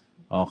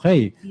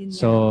 Okay,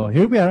 so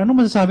here we are. Ano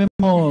masasabi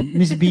mo,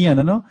 Miss Bian,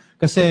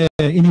 Kasi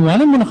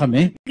iniwanan mo na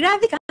kami.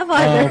 Grabe ka,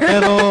 Father.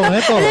 Pero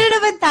eto. Ano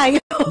naman tayo?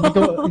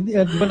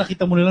 Di ba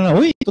nakita mo nila na,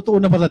 uy, totoo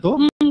na pala to?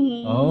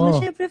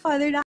 Siyempre,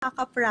 Father,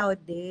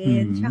 nakaka-proud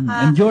din.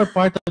 And you're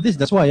part of this.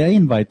 That's why I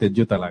invited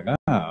you talaga.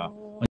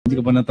 Hindi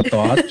ka ba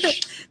natotouch?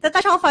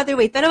 Tatouch ako, Father,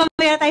 wait. Pero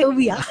mamaya tayo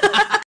umiyak.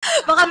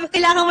 Baka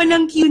kailangan mo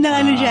ng cue ng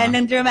ano dyan,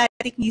 ng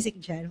dramatic music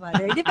dyan,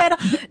 Father. Hindi, pero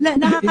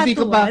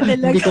nakakatuwa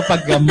talaga. Hindi ko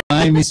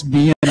paggamay, Miss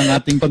Bia, ng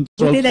ating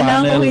control hindi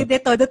panel. Hindi,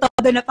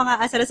 todo na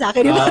pang-aasar sa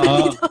akin.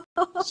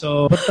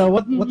 So, but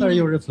what are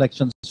your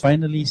reflections?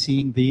 Finally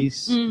seeing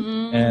this,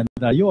 and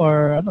you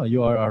are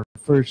our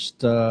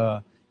first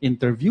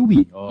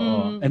interviewee,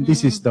 and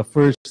this is the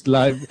first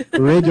live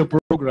radio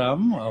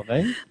program,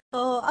 okay?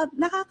 So,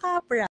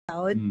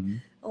 nakaka-proud.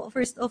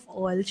 First of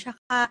all,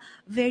 tsaka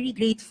very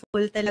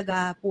grateful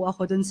talaga po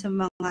ako dun sa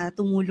mga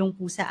tumulong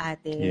po sa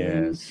atin.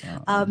 Yes.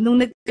 Nung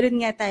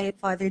nagkaroon nga tayo,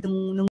 Father,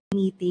 nung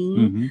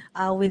meeting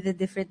with the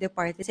different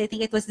departments, I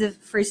think it was the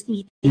first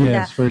meeting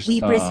that we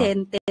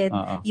presented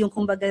yung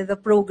kumbaga the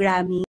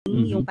programming,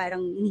 yung parang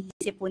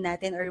iniisip po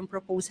natin or yung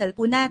proposal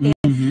po natin.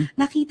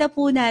 Nakita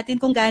po natin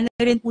kung gaano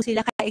rin po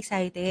sila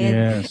ka-excited.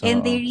 Yes,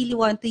 and they really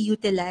want to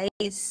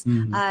utilize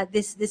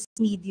this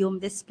medium,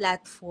 this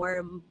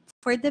platform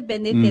for the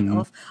benefit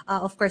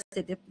of course,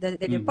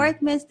 the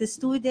departments, the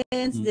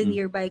students, the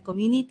nearby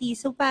community.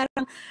 So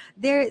parang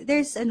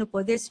there's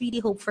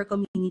really hope for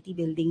community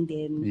building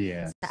din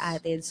sa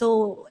atin.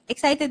 So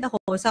excited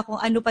ako sa kung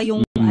ano pa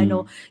yung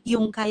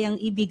yung kayang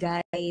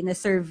ibigay na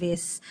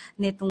service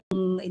nitong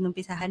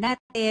inumpisahan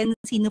natin.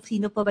 Sino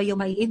pa ba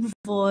yung may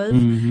involve?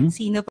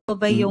 Sino pa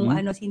ba yung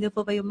sino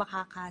pa ba yung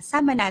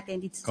makakasama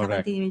natin dito sa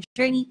continuing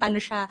journey? Paano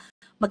siya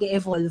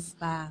mag-evolve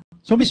pa?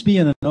 So, Miss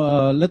Bian,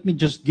 let me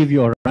just give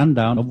you a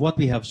rundown of what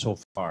we have so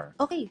far.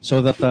 Okay.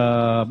 So that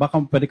baka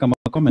pwede ka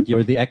mag-comment.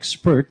 You're the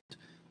expert,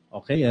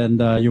 okay, and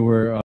you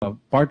were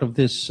part of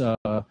this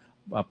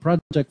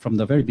project from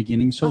the very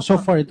beginning. So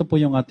far, ito po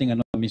yung ating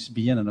Miss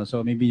Bian.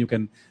 So maybe you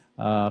can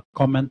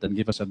comment and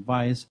give us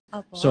advice.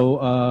 So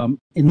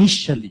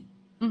initially,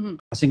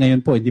 kasi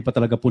ngayon po, hindi pa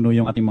talaga puno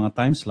yung ating mga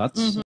time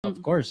slots.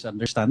 Of course,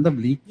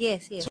 understandably.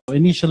 Yes. So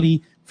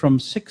initially, from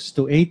 6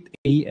 to 8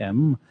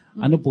 a.m.,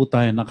 ano po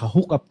tayo,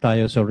 naka-hook up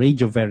tayo sa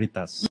Radio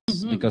Veritas.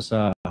 Because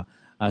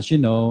as you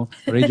know,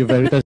 Radio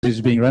Veritas is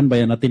being run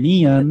by an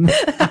Atenean.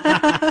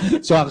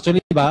 So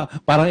actually,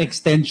 parang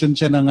extension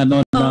siya ng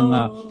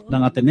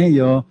ng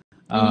Ateneo.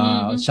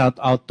 Shout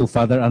out to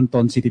Father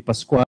Anton City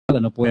Pascual,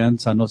 po yan,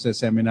 San Jose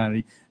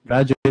Seminary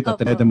graduate,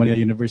 Ateneo de Manila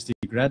University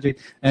graduate,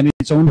 and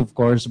it's owned, of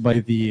course,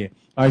 by the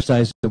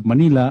Archdiocese of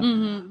Manila,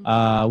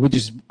 which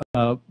is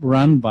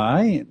run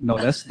by, no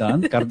less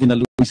than,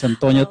 Cardinal Luis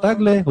Antonio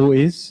Tagle, who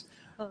is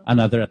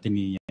another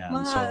Atenean.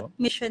 Mga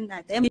mission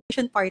natin,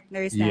 mission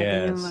partners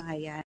natin yung mga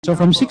yan. So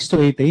from 6 to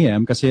 8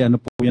 a.m., kasi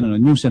po yan,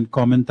 news and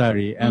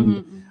commentary,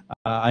 and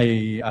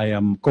I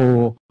am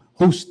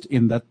host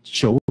in that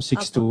show,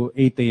 6 to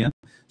 8 a.m.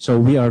 So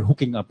we are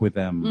hooking up with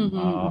them.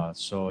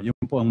 So yun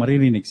po ang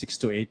maririnig, 6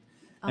 to 8.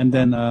 And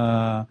then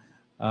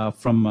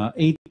from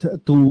 8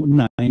 to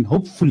 9,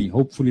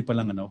 hopefully pa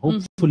lang,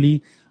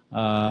 hopefully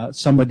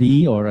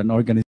somebody or an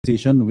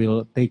organization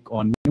will take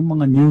on yung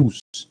mga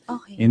news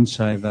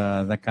inside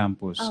the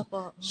campus.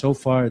 So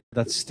far,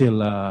 that's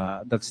still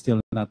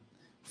not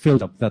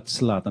filled up, that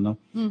slot.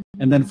 And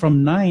then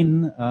from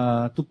 9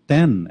 to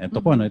 10,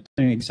 ito po, ito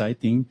yung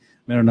exciting.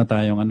 Meron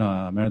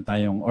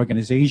tayong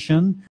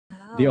organization,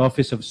 the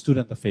Office of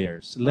Student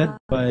Affairs, led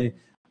by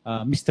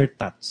Mr.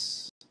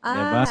 Tats.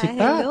 Diba? Si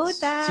Tats. Hello,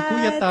 Tats. Si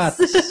Kuya Tats.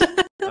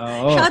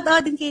 Shout out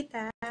din kay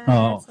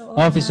Tats.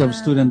 Office of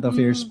Student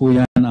Affairs po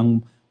yan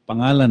ang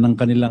pangalan ng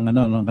kanilang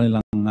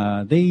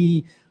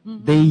they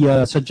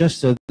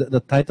suggested the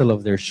title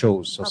of their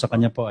shows. So sa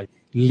kanya po ay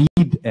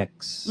Lead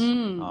X.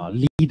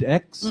 Lead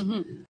X.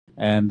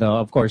 And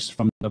of course,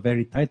 from the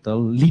very title,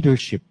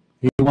 leadership.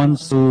 He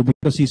wants to,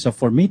 because he's a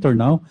formator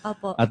now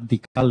at the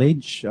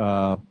college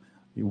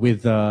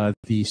with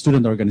the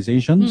student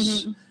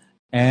organizations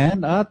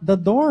and at the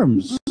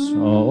dorms.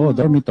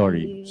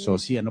 Dormitory. So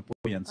si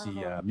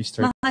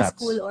Mr. Mga Tats.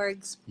 school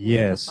orgs.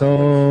 Yes.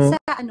 So sa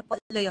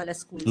Loyola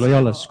Schools.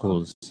 Loyola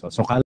Schools.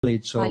 So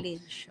college. So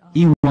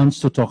he wants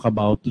to talk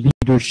about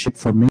leadership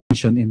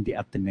formation in the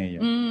Ateneo,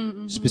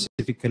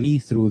 specifically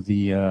through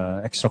the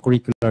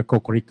extracurricular,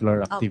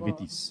 co-curricular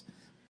activities.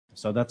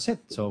 So that's it.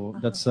 So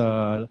that's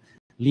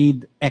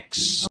Lead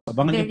X.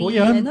 Abangan niyo po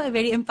yan.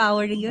 Very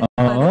empowering yun.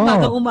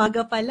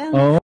 Umaga pa lang.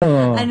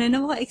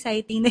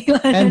 Exciting na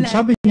yun. And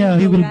sabi niya,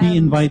 he will be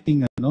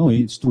inviting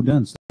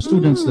students. The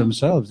students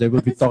themselves. They will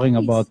be talking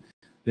about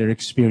their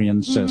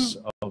experiences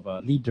of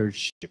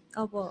leadership.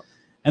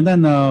 And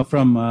then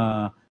from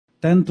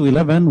 10 to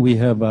 11,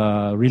 we have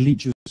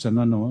religious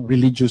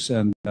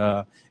and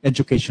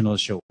educational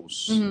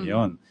shows.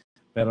 Yun.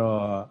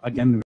 Pero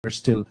again, we're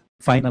still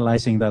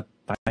finalizing that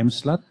time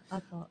slot.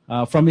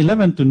 From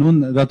 11 to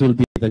noon, that will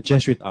be the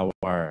Jesuit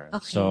Hour.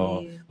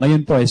 So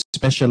ngayon po ay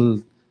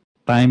special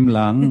time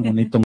lang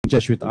nitong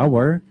Jesuit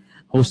Hour,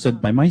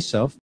 hosted by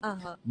myself.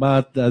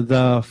 But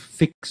the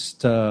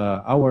fixed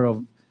hour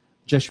of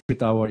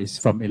Jesuit Hour is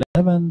from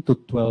 11 to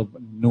 12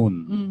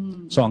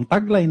 noon. So ang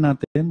tagline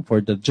natin for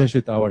the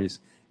Jesuit Hour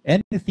is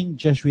anything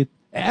Jesuit,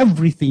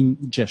 everything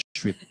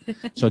Jesuit.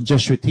 So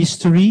Jesuit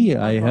history,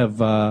 I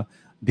have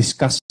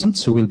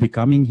discussants who will be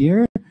coming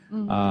here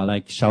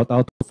Like shout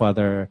out to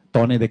Father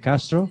Tony de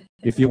Castro.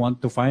 If you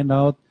want to find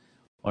out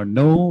or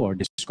know or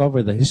discover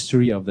the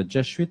history of the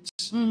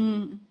Jesuits,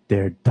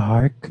 their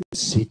dark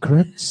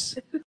secrets.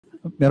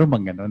 Meron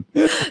bang ganun?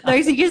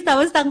 Dark secrets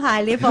tapos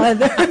tanghali,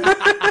 Father.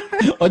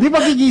 O di ba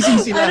gigising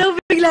sila? Ano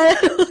bigla?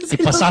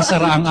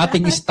 Ipasasara ang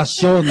ating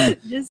istasyon.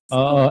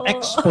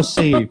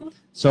 Expose.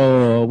 So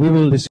we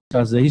will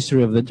discuss the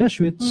history of the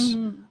Jesuits.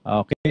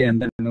 Okay,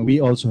 and then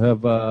we also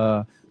have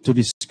to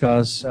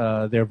discuss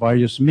their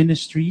various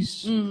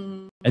ministries.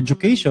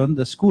 Education,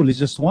 the school is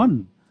just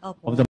one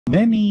of the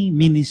many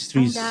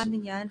ministries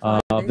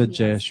of the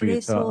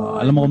Jesuits.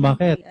 Alam mo kung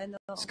bakit?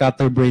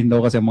 Scatterbrain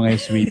daw kasi ang mga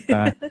Jesuita.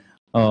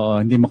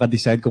 Hindi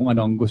makadecide kung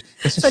ano ang gusto.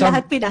 Kasi so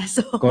lahat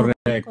pinasok.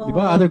 Correct. Di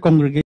ba? Other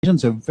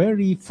congregations are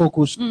very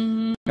focused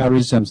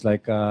charisms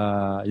like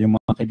yung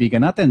mga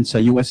kaibigan natin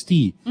sa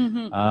UST.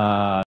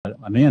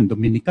 Ano yan?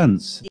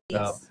 Dominicans.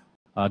 Yes.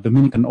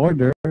 Dominican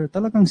order,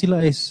 talagang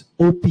sila is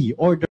OP,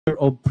 Order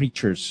of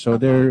Preachers. So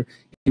they're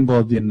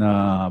involved in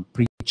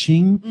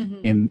preaching,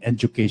 in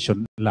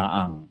education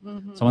laang.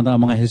 Samantala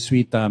mga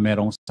Jesuita,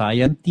 merong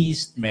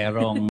scientist,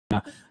 merong,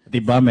 di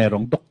ba,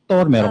 merong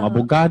doktor, merong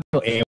abogado,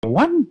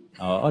 ewan.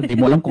 Di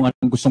mo alam kung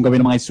anong gustong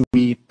gawin ng mga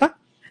Jesuita.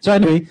 So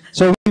anyway,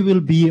 so we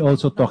will be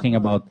also talking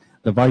about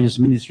the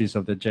various ministries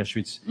of the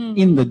Jesuits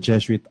in the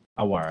Jesuit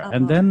Hour.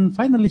 And then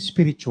finally,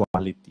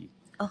 spirituality.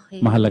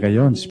 Okay. Mahalaga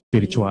yon,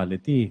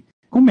 spirituality.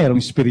 Kung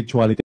merong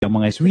spirituality ang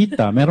mga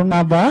Jesuita, meron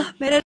nga ba?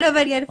 Meron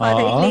naman yan,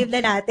 Father. I-claim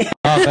na natin.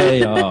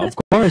 Okay, of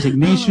course,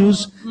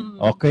 Ignatius,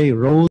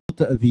 wrote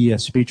the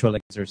spiritual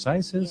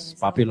exercises,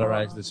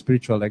 popularized the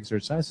spiritual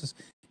exercises.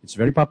 It's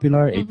very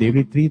popular,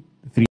 8-day retreat,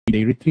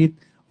 3-day retreat,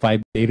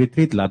 5-day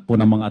retreat. Lahat po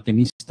ng mga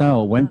Atenista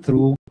went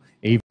through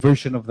a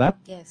version of that.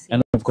 Yes.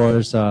 And of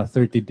course,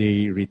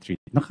 30-day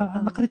retreat.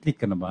 Naka-retreat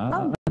ka na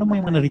ba? Ano mo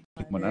yung mga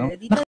na-retreat mo na?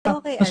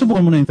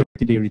 Nasubukan mo na yung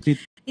 30-day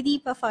retreat?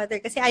 Hindi pa,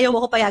 Father, kasi ayaw mo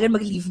ko payagan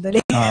mag-leave na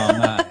rin. Oo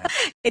nga.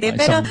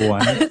 Isang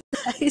buwan.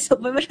 So,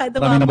 masyado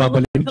maraming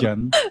nababalik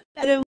dyan.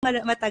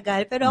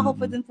 Matagal. Pero ako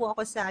po dun po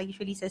ako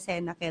usually sa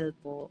Senakel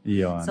po.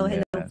 Yun, so,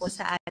 hello po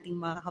sa ating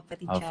mga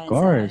kapatid dyan. Of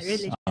course. Sa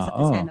religious at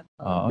sa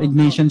Senakel.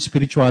 Ignatian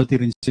spirituality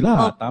rin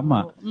sila.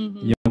 Tama.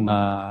 Yung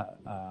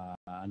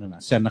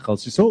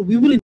Senacles. So, we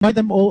will invite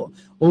them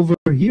over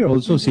here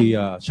also. Si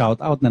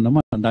shout out na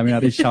naman. Ang dami na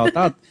rin shout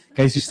out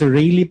kay Sister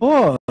Rayleigh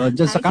po.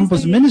 Dyan sa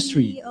Campus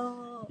Ministry.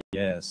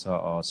 Yes.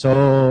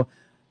 So,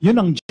 yun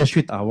ang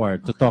Jesuit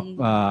Hour to talk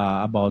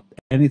about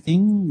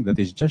anything that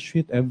is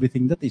Jesuit,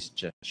 everything that is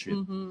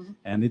Jesuit.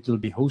 And it will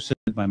be hosted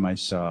by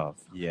myself.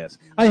 Yes.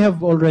 I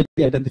have already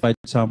identified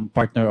some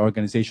partner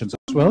organizations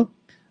as well.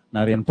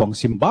 Nariyan po ang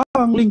Simbang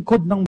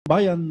Lingkod ng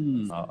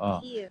Bayan.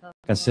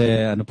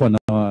 Kasi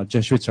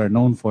Jesuits are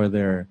known for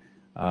their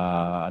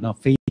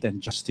faith and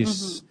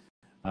justice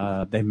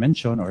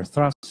dimension or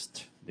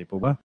thrust. Di po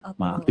ba?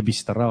 Mga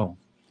aktivista raw.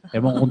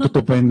 Ewan kung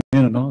totoo pa yun,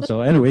 So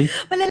anyway.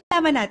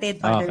 Malalaman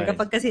natin, Father,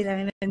 kapag kasi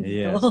lang nandito.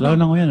 Yes. Lalo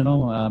na ngayon,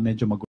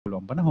 medyo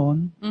magulo ang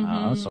panahon.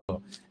 So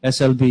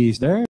SLB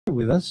is there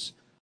with us.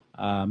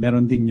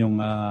 Meron din yung,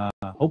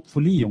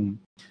 hopefully,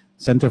 yung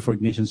Center for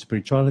Ignatian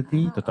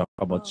Spirituality to talk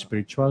about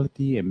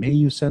spirituality,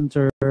 MAU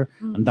Center.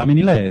 Ang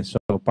dami nila eh.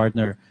 So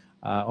partner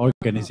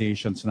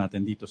organizations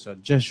natin dito sa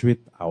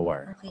Jesuit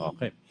Hour.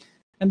 Okay.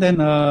 And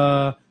then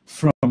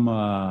from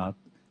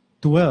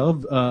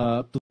 12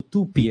 to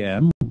 2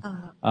 p.m.,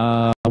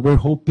 we're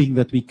hoping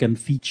that we can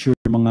feature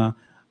mga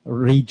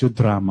radio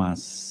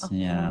dramas.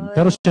 Yan.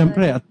 Pero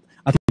siyempre,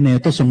 at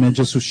ito so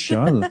medyo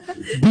social.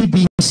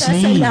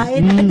 BBC.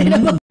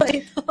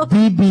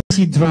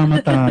 BBC drama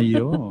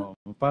tayo.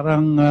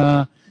 Parang,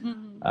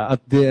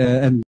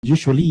 and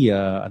usually,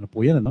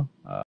 po yan,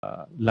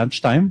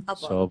 lunchtime.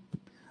 So,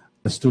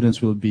 the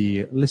students will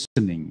be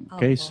listening.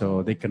 Okay,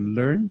 so they can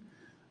learn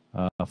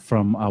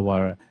from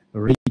our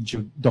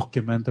radio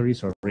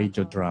documentaries or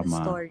radio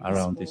drama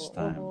around this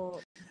time.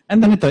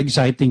 And then ito,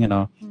 exciting,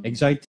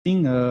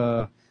 exciting,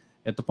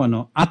 ito po,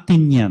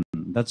 Atin Yan.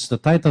 That's the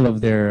title of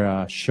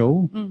their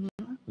show,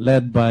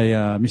 led by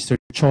Mr.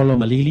 Cholo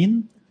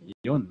Malilin.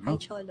 Yun, Hi,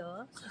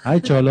 Cholo. Hi,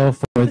 Cholo,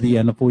 for the,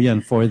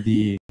 for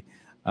the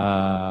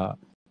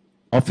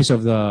Office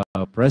of the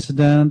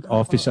President,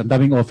 ang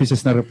daming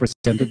offices na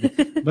represented.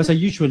 Basta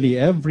usually,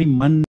 every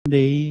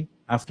Monday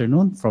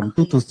afternoon from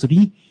 2 to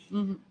 3,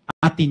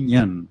 Atin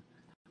Yan,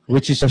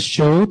 which is a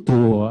show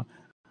to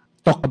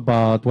talk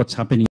about what's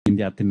happening in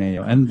the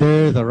Ateneo. And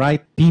they're the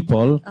right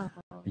people,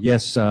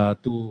 yes,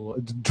 to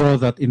draw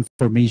that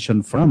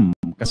information from.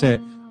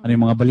 Kasi ano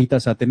yung mga balita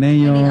sa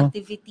Ateneo, mga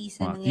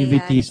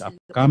activities,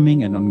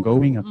 upcoming and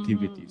ongoing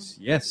activities.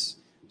 Yes.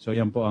 So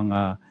yan po ang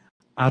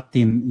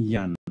Atin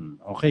Yan.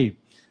 Okay.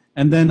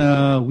 And then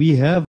we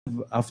have,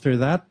 after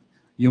that,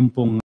 yung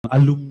pong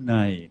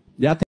alumni.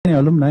 The Ateneo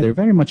alumni, they're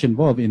very much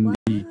involved in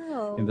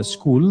the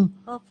school.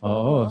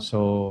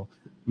 So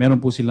meron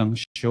po silang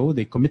show.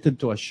 They committed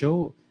to a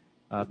show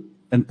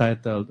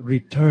entitled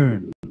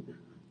Return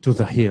to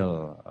the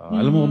Hill.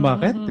 Alam mo kung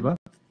bakit, di ba?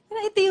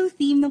 Ito yung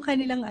theme ng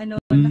kanilang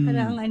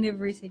nakaraang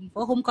anniversary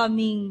po,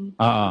 homecoming.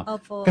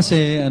 Opo.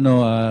 Kasi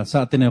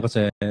sa Ateneo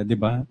kasi, 'di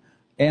ba?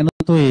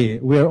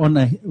 We're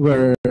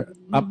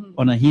up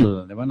on a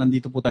hill, 'di ba?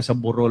 Nandito po tayo sa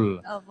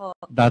Burol. Opo.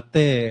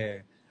 Dati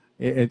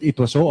it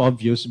was so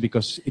obvious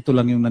because ito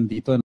lang yung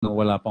nandito,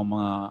 wala pang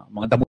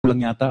mga damo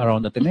lang yata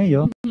around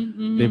Ateneo,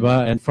 'di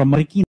ba? And from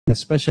Marikina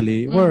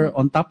especially, we're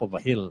on top of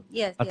a hill.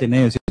 Yes,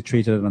 Ateneo is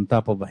situated on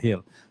top of a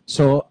hill.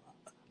 So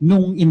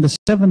nung in the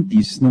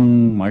 70s,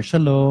 nung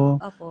martial law,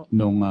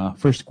 nung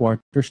first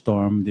quarter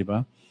storm, 'di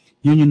ba?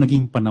 Yun yung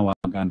naging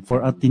panawagan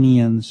for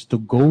Ateneans to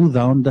go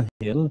down the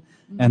hill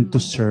and to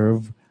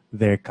serve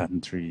their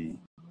country.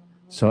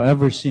 So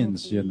ever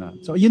since, yun na.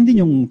 So yun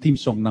din yung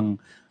theme song ng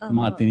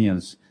mga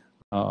Ateneans.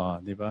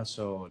 'Di ba?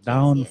 So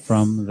down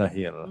from the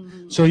hill.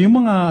 So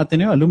yung mga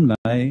Ateneo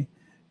alumni,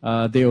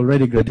 they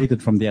already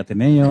graduated from the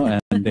Ateneo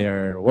and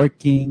they're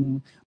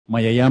working,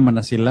 mayayaman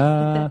na sila.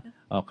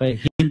 Okay,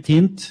 hint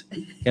hint.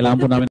 Kailangan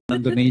po namin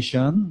ng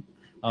donation.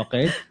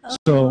 Okay?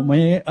 So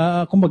may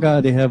kumbaga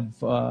they have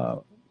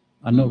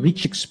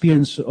rich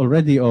experience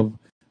already of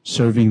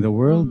serving the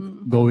world,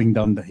 going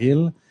down the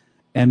hill,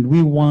 and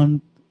we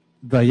want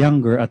the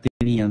younger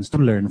Athenians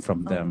to learn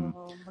from them.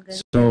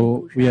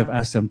 So we have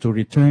asked them to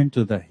return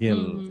to the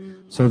hill.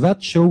 So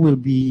that show will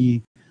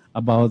be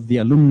about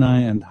the alumni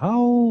and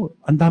how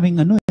ang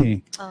daming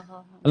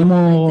Alam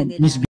mo,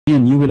 Miss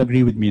Bian, you will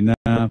agree with me na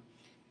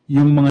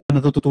yung mga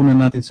natututunan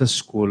natin sa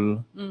school,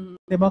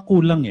 diba,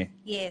 kulang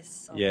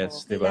Yes.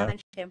 Yes, diba?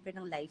 Kailangan syempre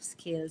ng life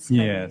skills.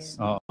 Yes.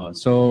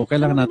 So,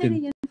 kailangan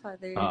natin. Yun,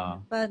 Father.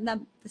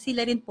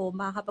 Sila rin po,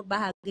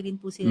 makakapagbahagi rin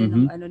po sila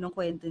ng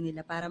kwento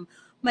nila para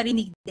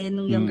marinig din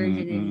ng younger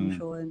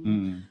generation.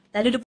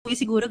 Lalo na po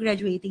yung siguro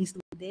graduating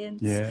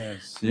students.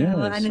 Yes.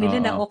 Nila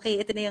na,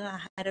 okay, ito na yung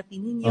haharapin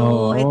ninyo,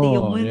 ito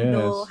yung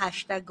mundo,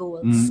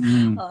 #goals.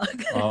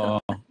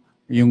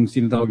 Yung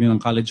sinatawag nyo ng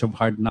College of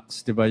Hard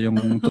Knocks, di ba? Yung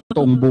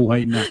totoong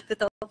buhay na.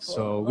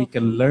 So, we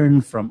can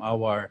learn from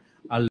our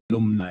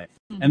alumni.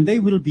 And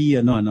they will be,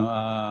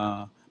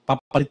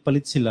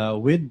 papalit-palit sila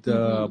with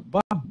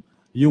Bob,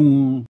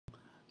 yung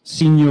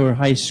senior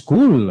high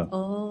school.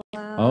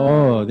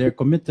 They're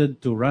committed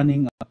to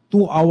running a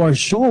 2-hour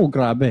show.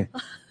 Grabe.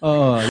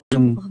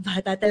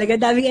 Bata talaga,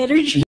 daming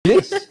energy.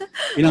 Yes.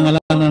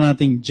 Pinangalanan na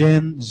nating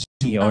Gen Z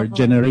or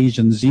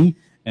Generation Z.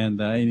 And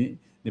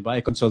diba,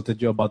 I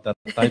consulted you about that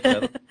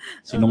title.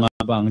 Sino nga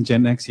ba ang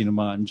Gen X, sino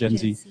ba ang Gen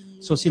Z?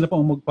 So sila pa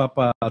ang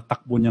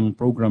magpapatakbo niyang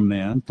program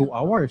na yan, 2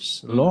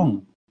 hours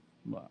long.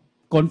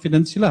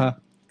 Confident sila.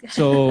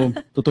 So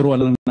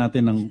tuturuan lang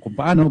natin ng kung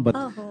paano, but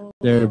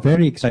they're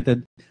very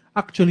excited.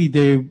 Actually,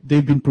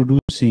 they've been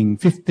producing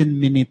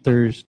 15-minute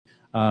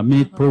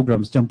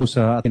programs dyan po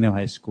sa Ateneo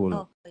High School.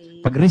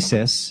 Pag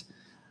recess,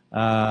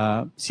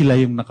 sila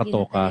yung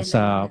nakatoka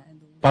sa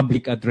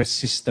public address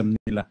system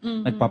nila.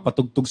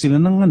 Nagpapatugtog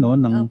sila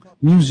ng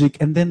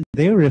music and then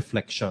their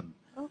reflection.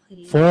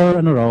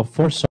 Four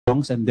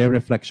songs and their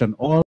reflection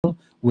all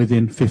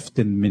within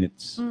 15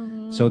 minutes.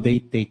 So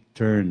they take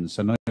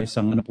turns.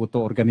 Isang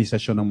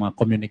organisasyon ng mga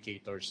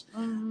communicators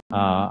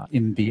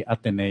in the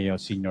Ateneo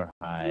Senior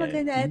High.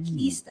 Maganda, at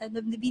least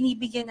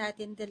binibigyan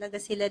natin talaga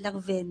sila ng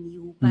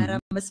venue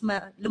para mas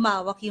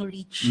lumawak yung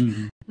reach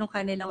ng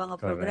kanilang mga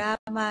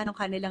programa, ng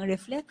kanilang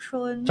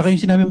reflections. Tsaka yung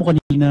sinabi mo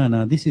kanina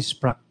na this is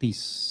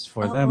practice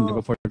for them,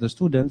 diba? For the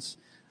students.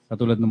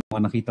 Katulad ng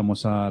mga nakita mo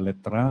sa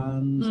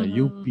Letran, sa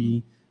UP,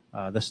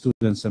 the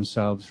students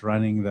themselves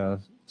running the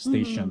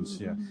stations.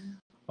 Yeah.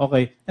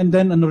 Okay. And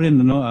then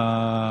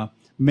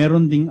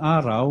meron ding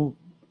araw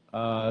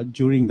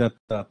during that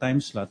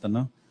time slot,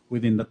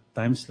 within that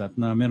time slot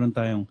na meron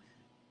tayong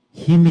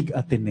Himig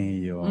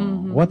Ateneo.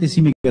 What is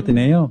Himig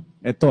Ateneo?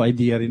 Ito,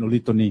 idea rin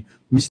ulit ni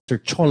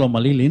Mr. Cholo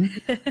Malilin.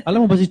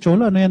 Alam mo ba si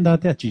Cholo? Ano yan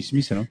dati?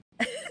 Chismis,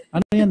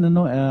 Ano yan,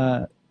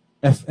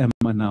 FM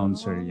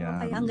announcer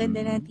yan. Ang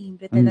ganda ng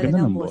timbre talaga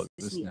ng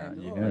boses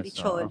ni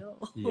Cholo.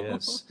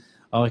 Yes.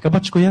 Okay,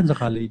 kabatch ko yan sa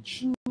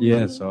college.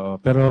 Yes.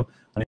 Pero,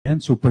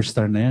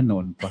 superstar na yan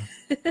noon pa.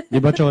 Di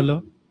ba,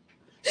 Cholo?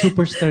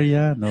 Superstar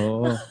yan.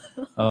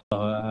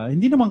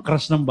 Hindi naman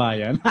crush ng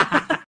bayan.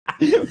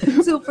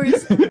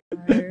 Superstar.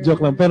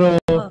 Joke lang. Pero,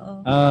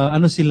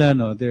 sila,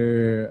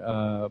 they're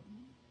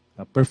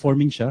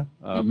performing siya,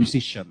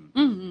 musician.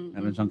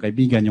 Meron siyang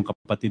kaibigan, yung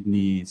kapatid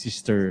ni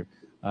Sister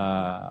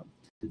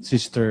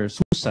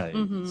Susay,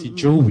 si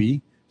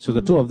Joey. So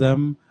the two of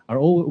them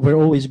were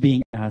always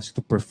being asked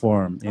to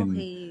perform in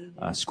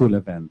school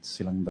events.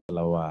 Silang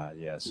dalawa.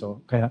 Yeah.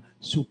 So, kaya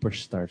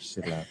superstars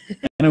sila.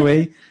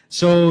 Anyway,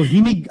 so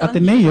Himig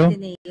Ateneo,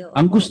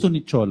 ang gusto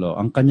ni Cholo,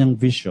 ang kanyang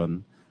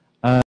vision,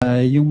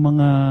 yung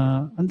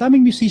ang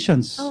daming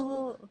musicians.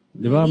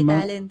 Di ba?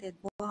 Very talented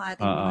po ang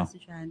ating mga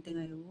estudyante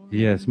ngayon.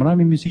 Yes,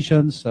 maraming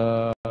musicians,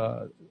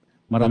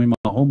 maraming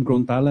mga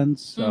homegrown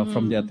talents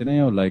from the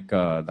Ateneo, like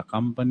The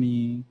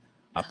Company,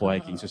 Apo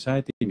Hiking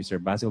Society, Mr.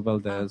 Basil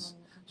Valdez.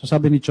 So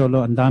sabi ni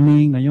Cholo, ang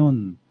dami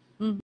ngayon,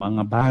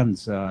 mga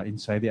bands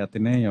inside the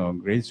Ateneo,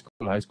 grade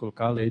school, high school,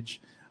 college,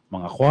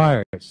 mga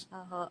choirs.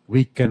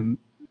 We can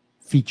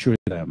feature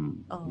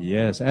them.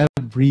 Yes,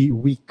 every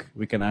week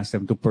we can ask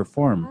them to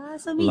perform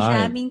so may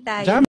live. jamming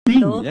tayo. Jamming,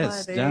 dito,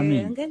 yes, Father.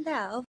 jamming. Ang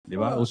ganda. Di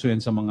ba? Uso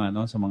yan sa mga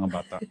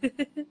bata.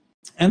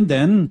 And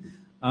then,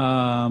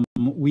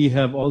 we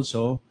have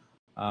also,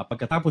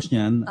 pagkatapos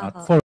niyan, at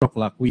 4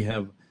 o'clock, we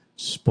have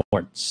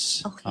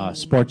sports.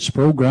 Sports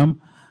program.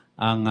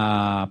 Ang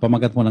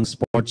pamagat mo ng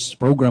sports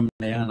program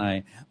na yan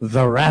ay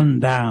The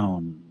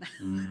Rundown.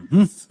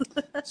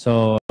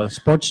 So,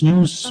 sports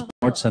news,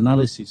 sports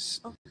analysis,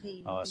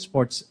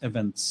 sports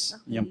events.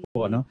 Yan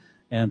po, ano?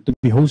 And to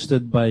be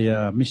hosted by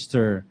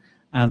Mr.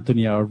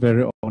 Anthony, our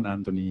very own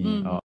Anthony,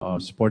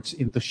 sports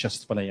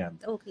enthusiast pala yan.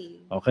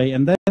 Okay,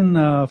 and then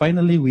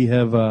finally, we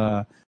have,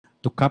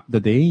 to cap the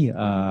day,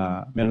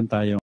 meron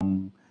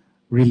tayong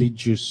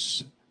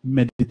religious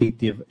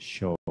meditative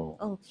show.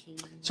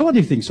 So what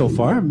do you think so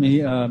far,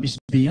 Miss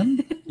Bian?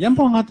 Yan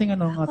po ang ating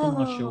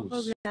mga shows.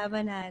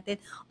 Programa natin.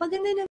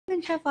 Maganda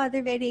naman siya,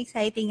 Father. Very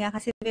exciting nga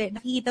kasi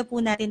nakikita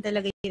po natin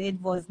talaga yung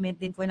involvement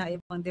din po ng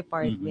ibang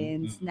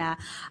departments na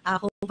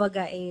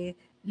kumbaga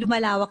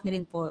lumalawak na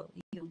rin po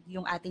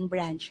yung ating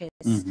branches.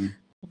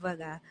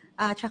 Kumbaga.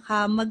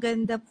 Tsaka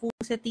maganda po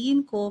sa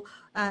tingin ko,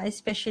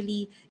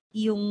 especially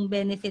yung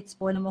benefits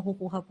po na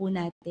makukuha po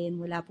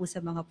natin mula po sa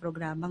mga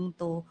programang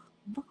to.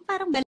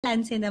 Parang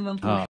balance naman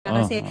po siya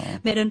kasi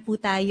meron po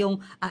tayong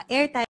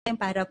airtime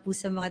para po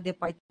sa mga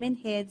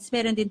department heads,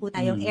 meron din po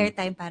tayong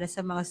airtime para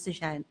sa mga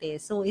estudyante.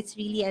 So it's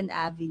really an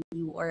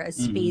avenue or a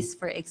space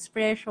for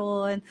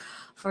expression,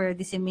 for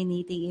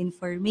disseminating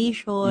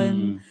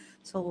information.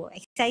 So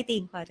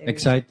exciting, Father.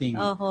 Exciting.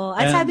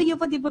 At sabi niyo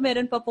po, di ba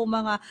meron pa po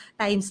mga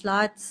time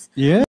slots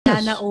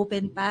na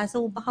open pa.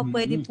 So baka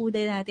pwede po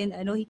din natin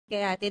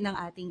hikayatin ng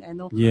ating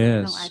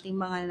ng ating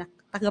mga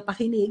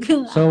tagapakinig,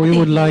 so we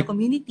would like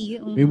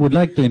community. We would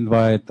like to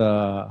invite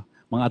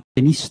mga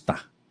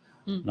Atenista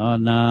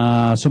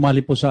na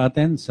sumali po sa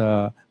atin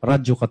sa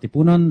Radyo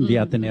Katipunan, the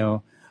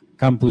Ateneo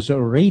Campus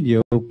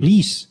Radio.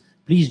 Please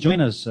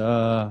join us.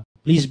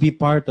 Please be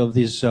part of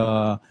this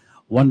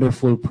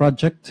wonderful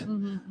project.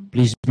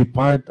 Please be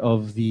part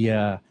of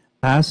the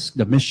task,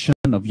 the mission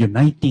of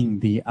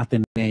uniting the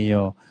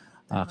Ateneo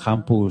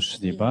campus,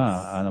 di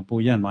ba? Ano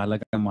po yan?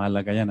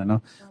 Mahalaga yan,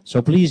 ano?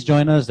 So please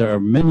join us. There are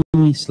many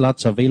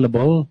slots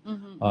available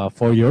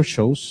for your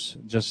shows.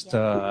 Just,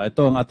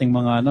 ito ang ating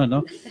mga,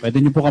 pwede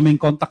niyo po kaming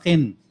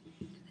kontakin.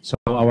 So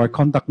our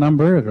contact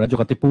number,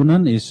 Radyo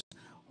Katipunan, is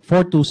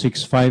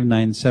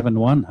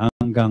 426-5971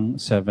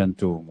 hanggang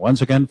 72.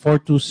 Once again,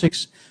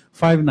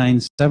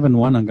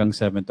 426-5971 hanggang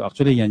 72.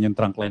 Actually, yan yung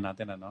trunk line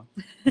natin, ano?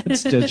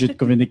 It's Jesuit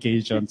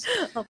Communications.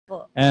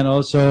 And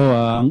also,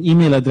 ang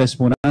email address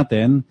po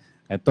natin,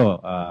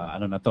 ito,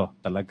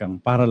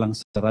 talagang para lang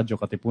sa Radyo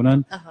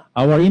Katipunan.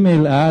 Our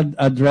email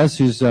address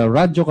is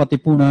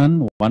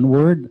radyokatipunan, one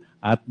word,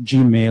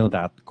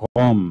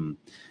 @gmail.com.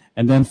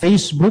 And then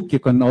Facebook, you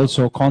can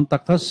also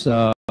contact us,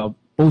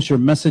 post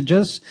your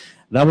messages,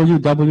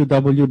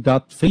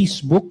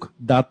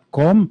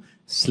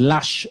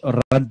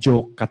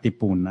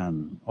 www.facebook.com/radyokatipunan.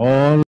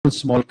 All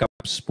small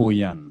caps po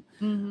yan.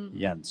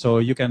 Yan.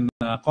 So you can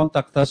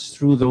contact us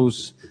through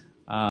those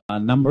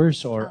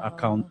numbers or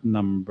account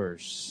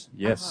numbers.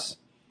 Yes.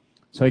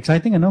 So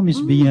exciting, Miss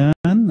Bian?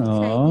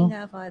 Exciting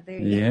nga, Father.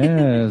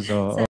 Yes.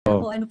 Sana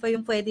po ano pa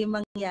yung pwede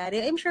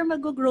mangyari. I'm sure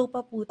mag-grow pa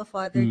po to,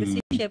 Father.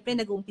 Kasi syempre,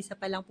 nag-uumpisa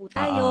pa lang po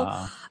tayo.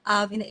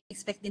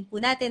 Ina-expect din po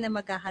natin na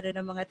magkakaroon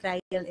ng mga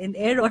trial and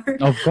error.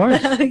 Of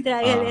course.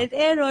 Trial and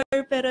error.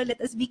 Pero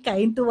let us be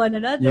kind to one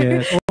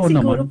another. Yes.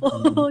 Siguro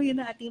po, yun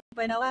ang ating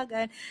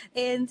panawagan.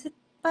 And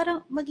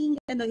parang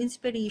maging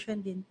inspiration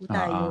din po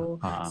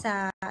tayo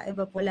sa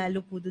iba po,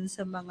 lalo po dun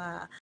sa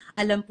mga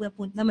alam po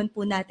naman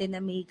po natin na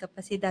may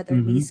kapasidad or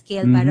may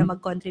skill para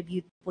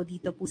mag-contribute po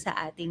dito po sa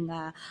ating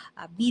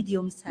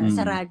medium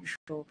sa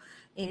radyo.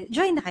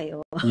 Join na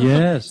kayo.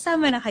 Yes.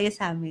 Sama na kayo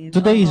sa amin.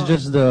 Today is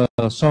just the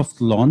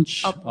soft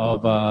launch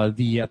of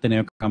the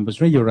Ateneo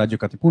Campus Radio, Radyo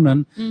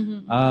Katipunan.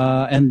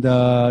 And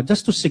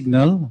just to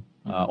signal,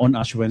 on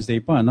Ash Wednesday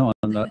pa,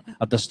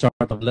 at the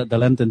start of the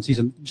Lenten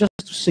season, just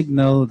to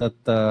signal that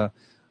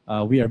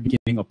we are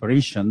beginning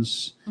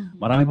operations.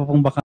 Marami pa pong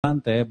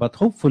bakante, but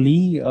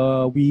hopefully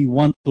we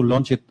want to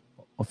launch it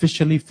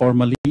officially,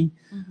 formally,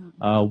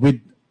 with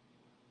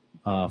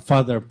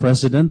Father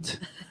President,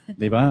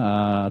 di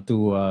ba?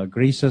 To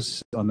grace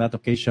us on that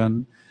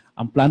occasion.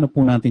 Ang plano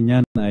po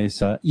natin yan ay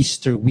sa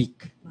Easter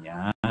week.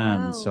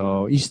 Yan.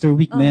 So Easter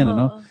week na yan,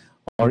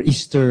 or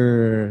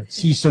Easter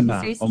season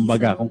na,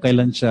 kumbaga, kung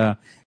kailan siya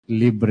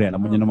libre.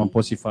 Alam mo niyo naman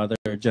po si Father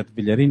Jet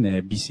Villarin,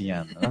 busy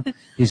yan.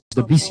 He's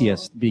the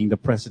busiest, being the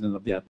president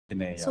of the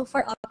Ateneo. So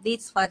for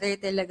updates, Father,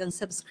 talagang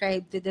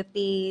subscribe to the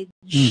page.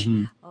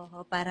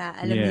 Para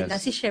alam niyo.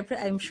 Kasi syempre,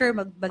 I'm sure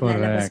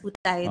maglalabas po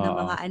tayo ng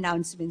mga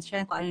announcements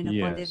siya, kung ano na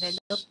po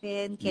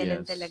development,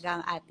 kailan talaga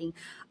ang ating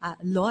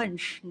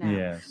launch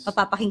na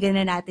mapapakinggan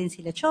na natin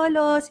sila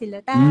Cholo, sila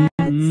Tats.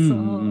 So,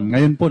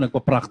 ngayon po,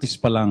 nagpa-practice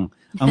pa lang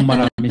ang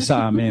marami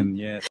sa amin.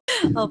 Yes.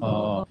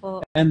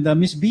 And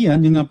Miss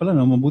Bian, yun nga pala,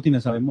 mabuti na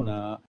sabi mo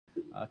na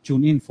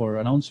tune in for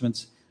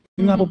announcements.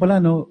 nga po pala,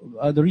 no,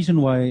 the reason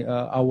why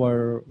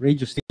our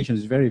radio station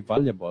is very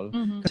valuable,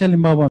 kasi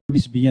halimbawa,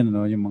 Miss Bian,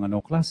 no, yung mga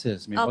no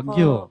classes, may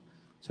bagyo.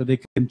 So they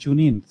can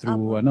tune in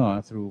through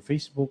through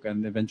Facebook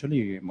and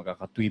eventually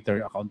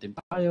magkaka-Twitter account din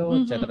tayo,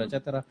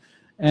 etc.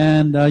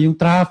 And yung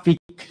traffic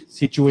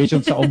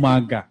situation sa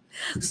umaga.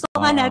 Gusto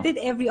nga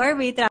natin every hour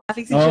may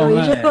traffic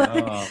situation.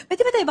 Pwede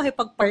ba tayo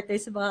makipag-partner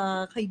sa mga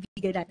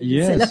kaibigan natin?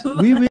 Yes,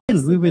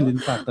 we will in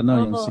fact,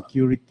 yung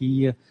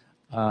security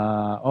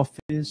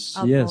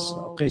office. Yes.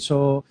 Okay,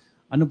 so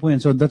ano po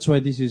yan? So that's why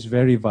this is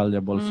very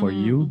valuable for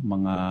you,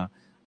 mga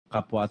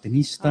kapwa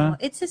atenista.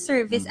 It's a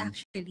service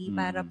actually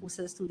para po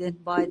sa student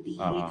body,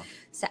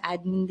 sa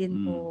admin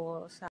din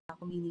po, sa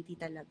community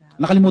talaga.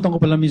 Nakalimutan ko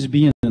pala, Miss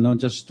Bian,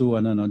 just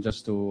to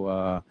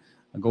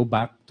go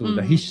back to the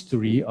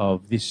history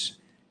of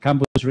this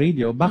campus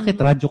radio. Bakit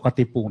Radyo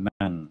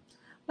Katipunan?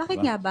 Bakit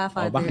nga ba,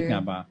 Father? Bakit nga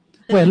ba?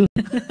 Well,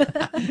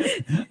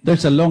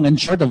 there's a long and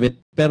short of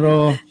it,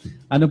 pero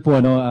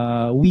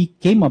we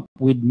came up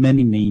with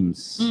many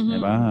names,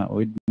 diba?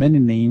 With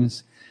many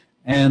names,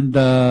 and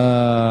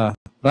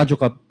Radyo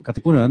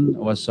Katipunan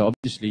was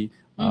obviously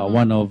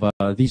one of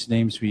these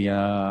names we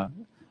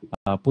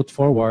put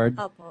forward.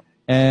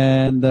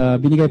 And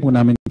binigay po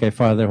namin kay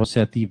Father Jose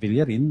T.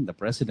 Villarin, the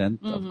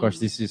president. Of course,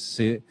 this is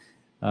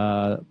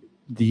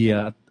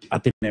the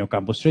Ateneo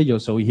Campus Radio,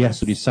 so he has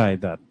to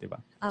decide that,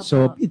 diba?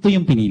 So ito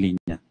yung pinili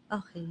niya.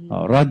 Okay.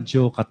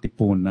 Radyo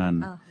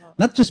Katipunan.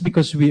 Not just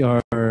because we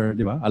are,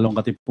 diba, along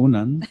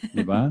Katipunan,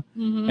 diba?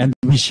 And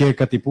we share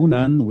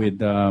Katipunan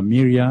with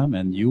Miriam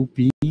and UP.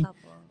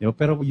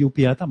 Pero UP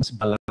yata mas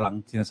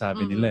balarang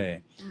sinasabi nila eh.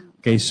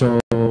 Okay, so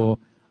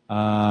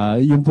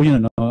yun po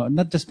yun,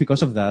 not just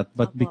because of that,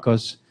 but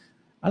because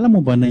alam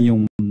mo ba na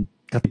yung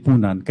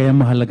Katipunan kaya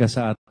mahalaga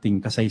sa ating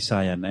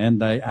kasaysayan.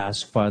 And I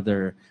asked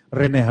Father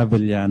Rene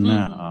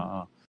Javellana,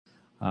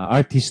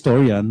 art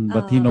historian,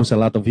 but he knows a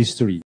lot of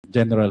history,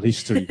 general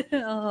history.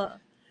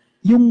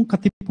 Yung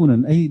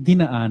Katipunan ay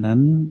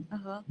dinaanan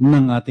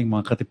ng ating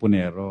mga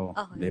Katipunero.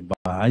 Diba?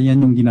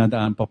 Yan yung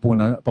dinadaan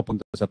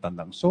papunta sa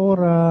Tandang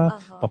Sora,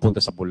 papunta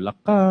sa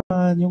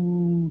Bulacan,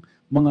 yung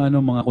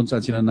mga kung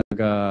saan sila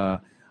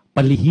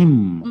nagpalihim,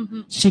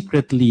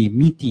 secretly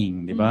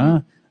meeting, di ba?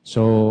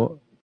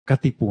 So,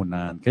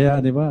 Katipunan.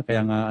 Kaya, di ba?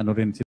 Kaya nga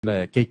rin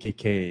sila,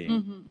 KKK.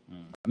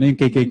 Ano yung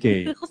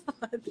KKK?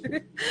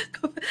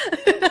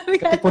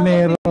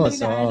 Katipunero.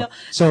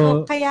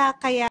 So kaya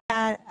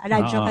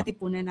Radyo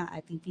Katipunan ng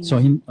ating Pinoy. So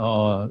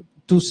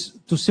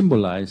to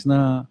symbolize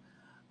na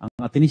ang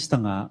Atenista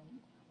nga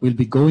will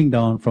be going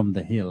down from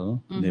the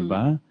hill, di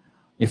ba?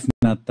 If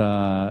not,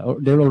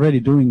 they're already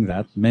doing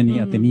that.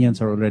 Many Ateneans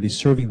are already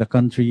serving the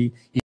country,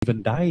 even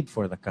died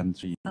for the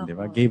country, di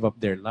ba? Gave up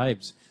their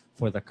lives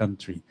for the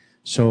country.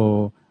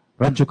 So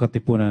Radyo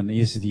Katipunan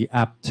is the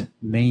apt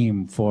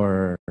name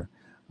for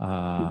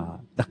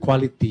the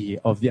quality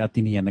of the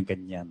Atenea na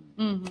ganyan.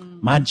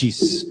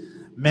 Magis,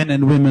 men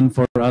and women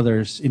for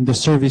others in the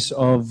service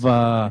of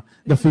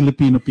the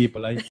Filipino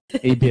people. Ay,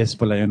 ABS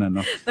pala yun,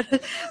 ano?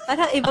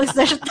 Parang ibang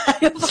search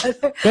tayo.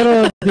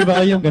 Pero, di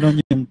ba, yung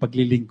ganun yung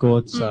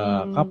paglilingkod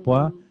sa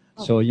kapwa.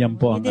 So, yan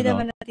po ang Hindi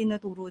naman na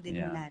tinuturo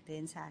din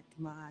natin sa ating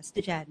mga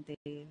estudyante.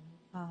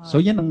 So,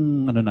 yan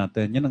ang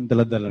natin. Yan ang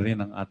daladala rin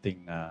ng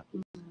ating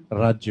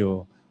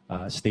radyo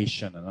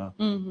station.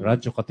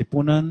 Radyo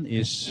Katipunan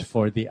is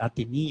for the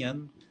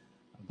Atenean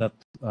that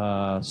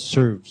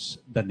serves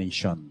the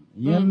nation.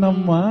 Yan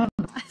naman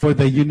for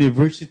the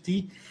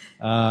university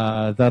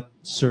that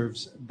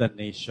serves the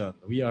nation.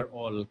 We are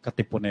all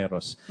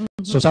Katipuneros.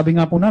 So sabi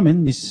nga po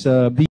namin, Miss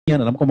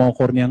Bian, alam ko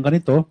makukornihan ka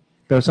nito,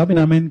 pero sabi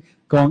namin,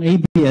 kung ang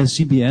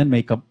ABS-CBN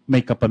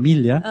may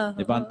kapamilya,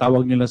 di ba? Ang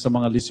tawag nila sa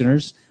mga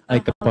listeners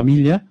ay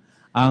kapamilya.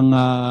 Ang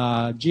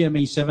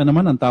GMA7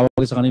 naman, ang tawag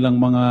sa kanilang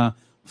mga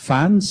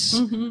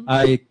fans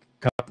ay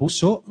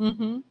kapuso,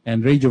 and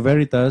Radio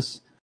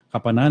Veritas,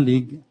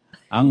 kapanalig.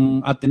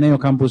 Ang Ateneo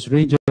Campus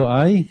Radio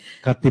ay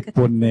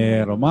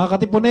Katipunero. Mga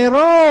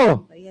Katipunero!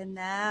 Ayan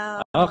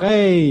na.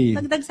 Okay.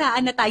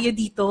 Magdagsaan na tayo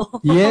dito.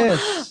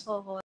 Yes.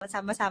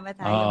 Sama-sama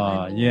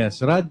tayo. Yes.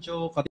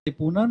 Radyo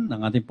Katipunan,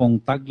 ang ating pong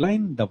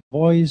tagline, the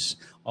voice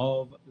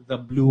of the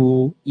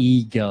Blue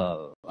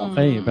Eagle.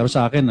 Okay. Pero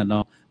sa akin,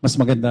 mas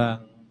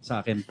maganda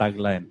sa akin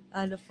tagline.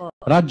 Ano po?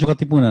 Radyo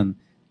Katipunan,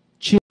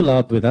 chill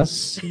out with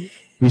us.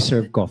 We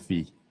serve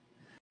coffee.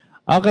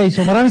 Okay,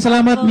 so maraming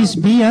salamat, Miss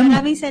Bian.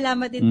 Maraming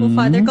salamat din po,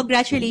 Father.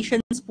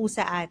 Congratulations po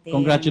sa atin.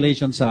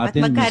 Congratulations sa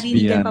atin, Miss Bian. At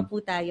magkarinigan pa po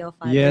tayo,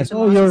 Father, yes. sa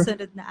mga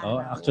susunod na araw.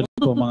 Actually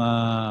po, mga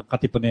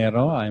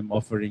Katipunero, I'm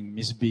offering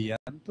Miss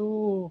Bian to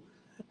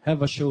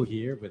have a show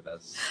here with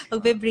us.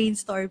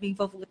 Magbe-brainstorming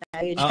pa po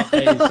tayo.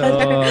 Okay, so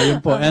yun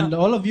po. And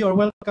all of you are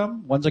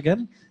welcome once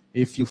again.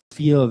 If you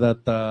feel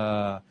that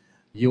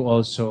you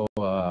also,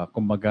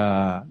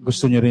 kumbaga,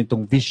 gusto nyo rin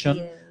itong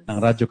vision ng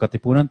Radyo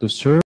Katipunan to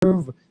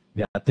serve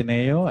the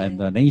Ateneo and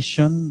the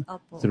nation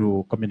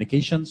through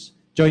communications,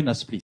 join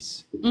us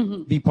please.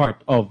 Be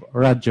part of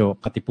Radyo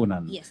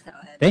Katipunan. Yes.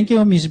 Thank you,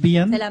 Miss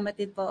Bian. Salamat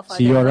din po,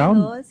 Father. See you around.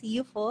 See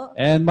you po.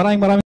 And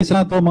maraming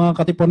salamat po mga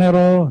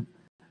Katipunero.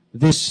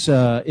 This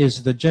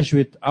is the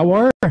Jesuit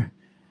Hour.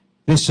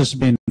 This has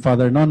been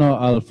Father Nono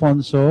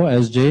Alfonso,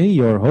 SJ,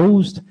 your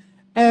host,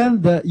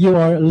 and you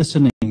are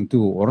listening to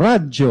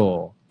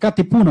Radyo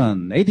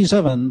Katipunan,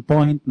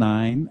 87.9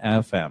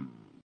 FM.